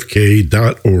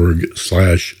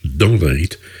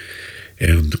 kpfk.org/donate.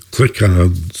 And click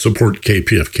on Support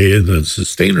KPFK and then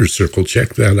Sustainer Circle.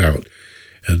 Check that out.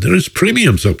 And there's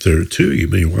premiums up there, too, you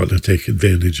may want to take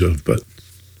advantage of. But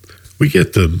we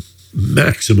get the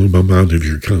maximum amount of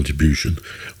your contribution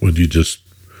when you just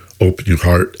open your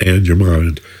heart and your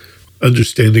mind,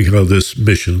 understanding how this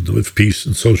mission of peace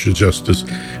and social justice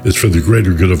is for the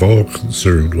greater good of all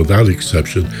concerned, without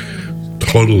exception,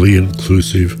 totally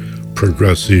inclusive,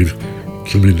 progressive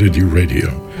community radio.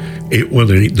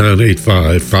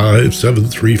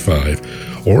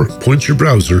 818-985-5735, or point your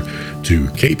browser to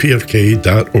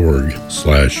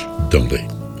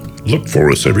kpfk.org/donate. Look for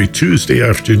us every Tuesday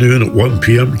afternoon at 1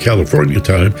 p.m. California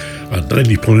time on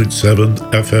 90.7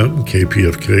 FM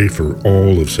KPFK for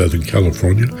all of Southern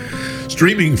California.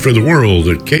 Streaming for the world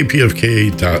at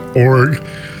kpfk.org.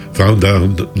 Found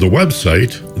on the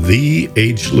website,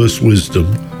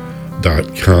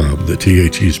 theagelesswisdom.com. The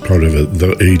THE is part of it,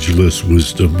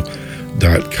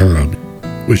 theagelesswisdom.com.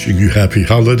 Wishing you happy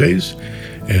holidays,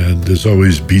 and as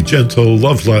always, be gentle,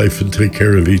 love life, and take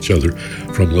care of each other.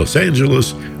 From Los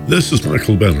Angeles, this is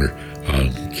Michael Benner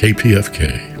on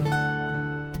KPFK.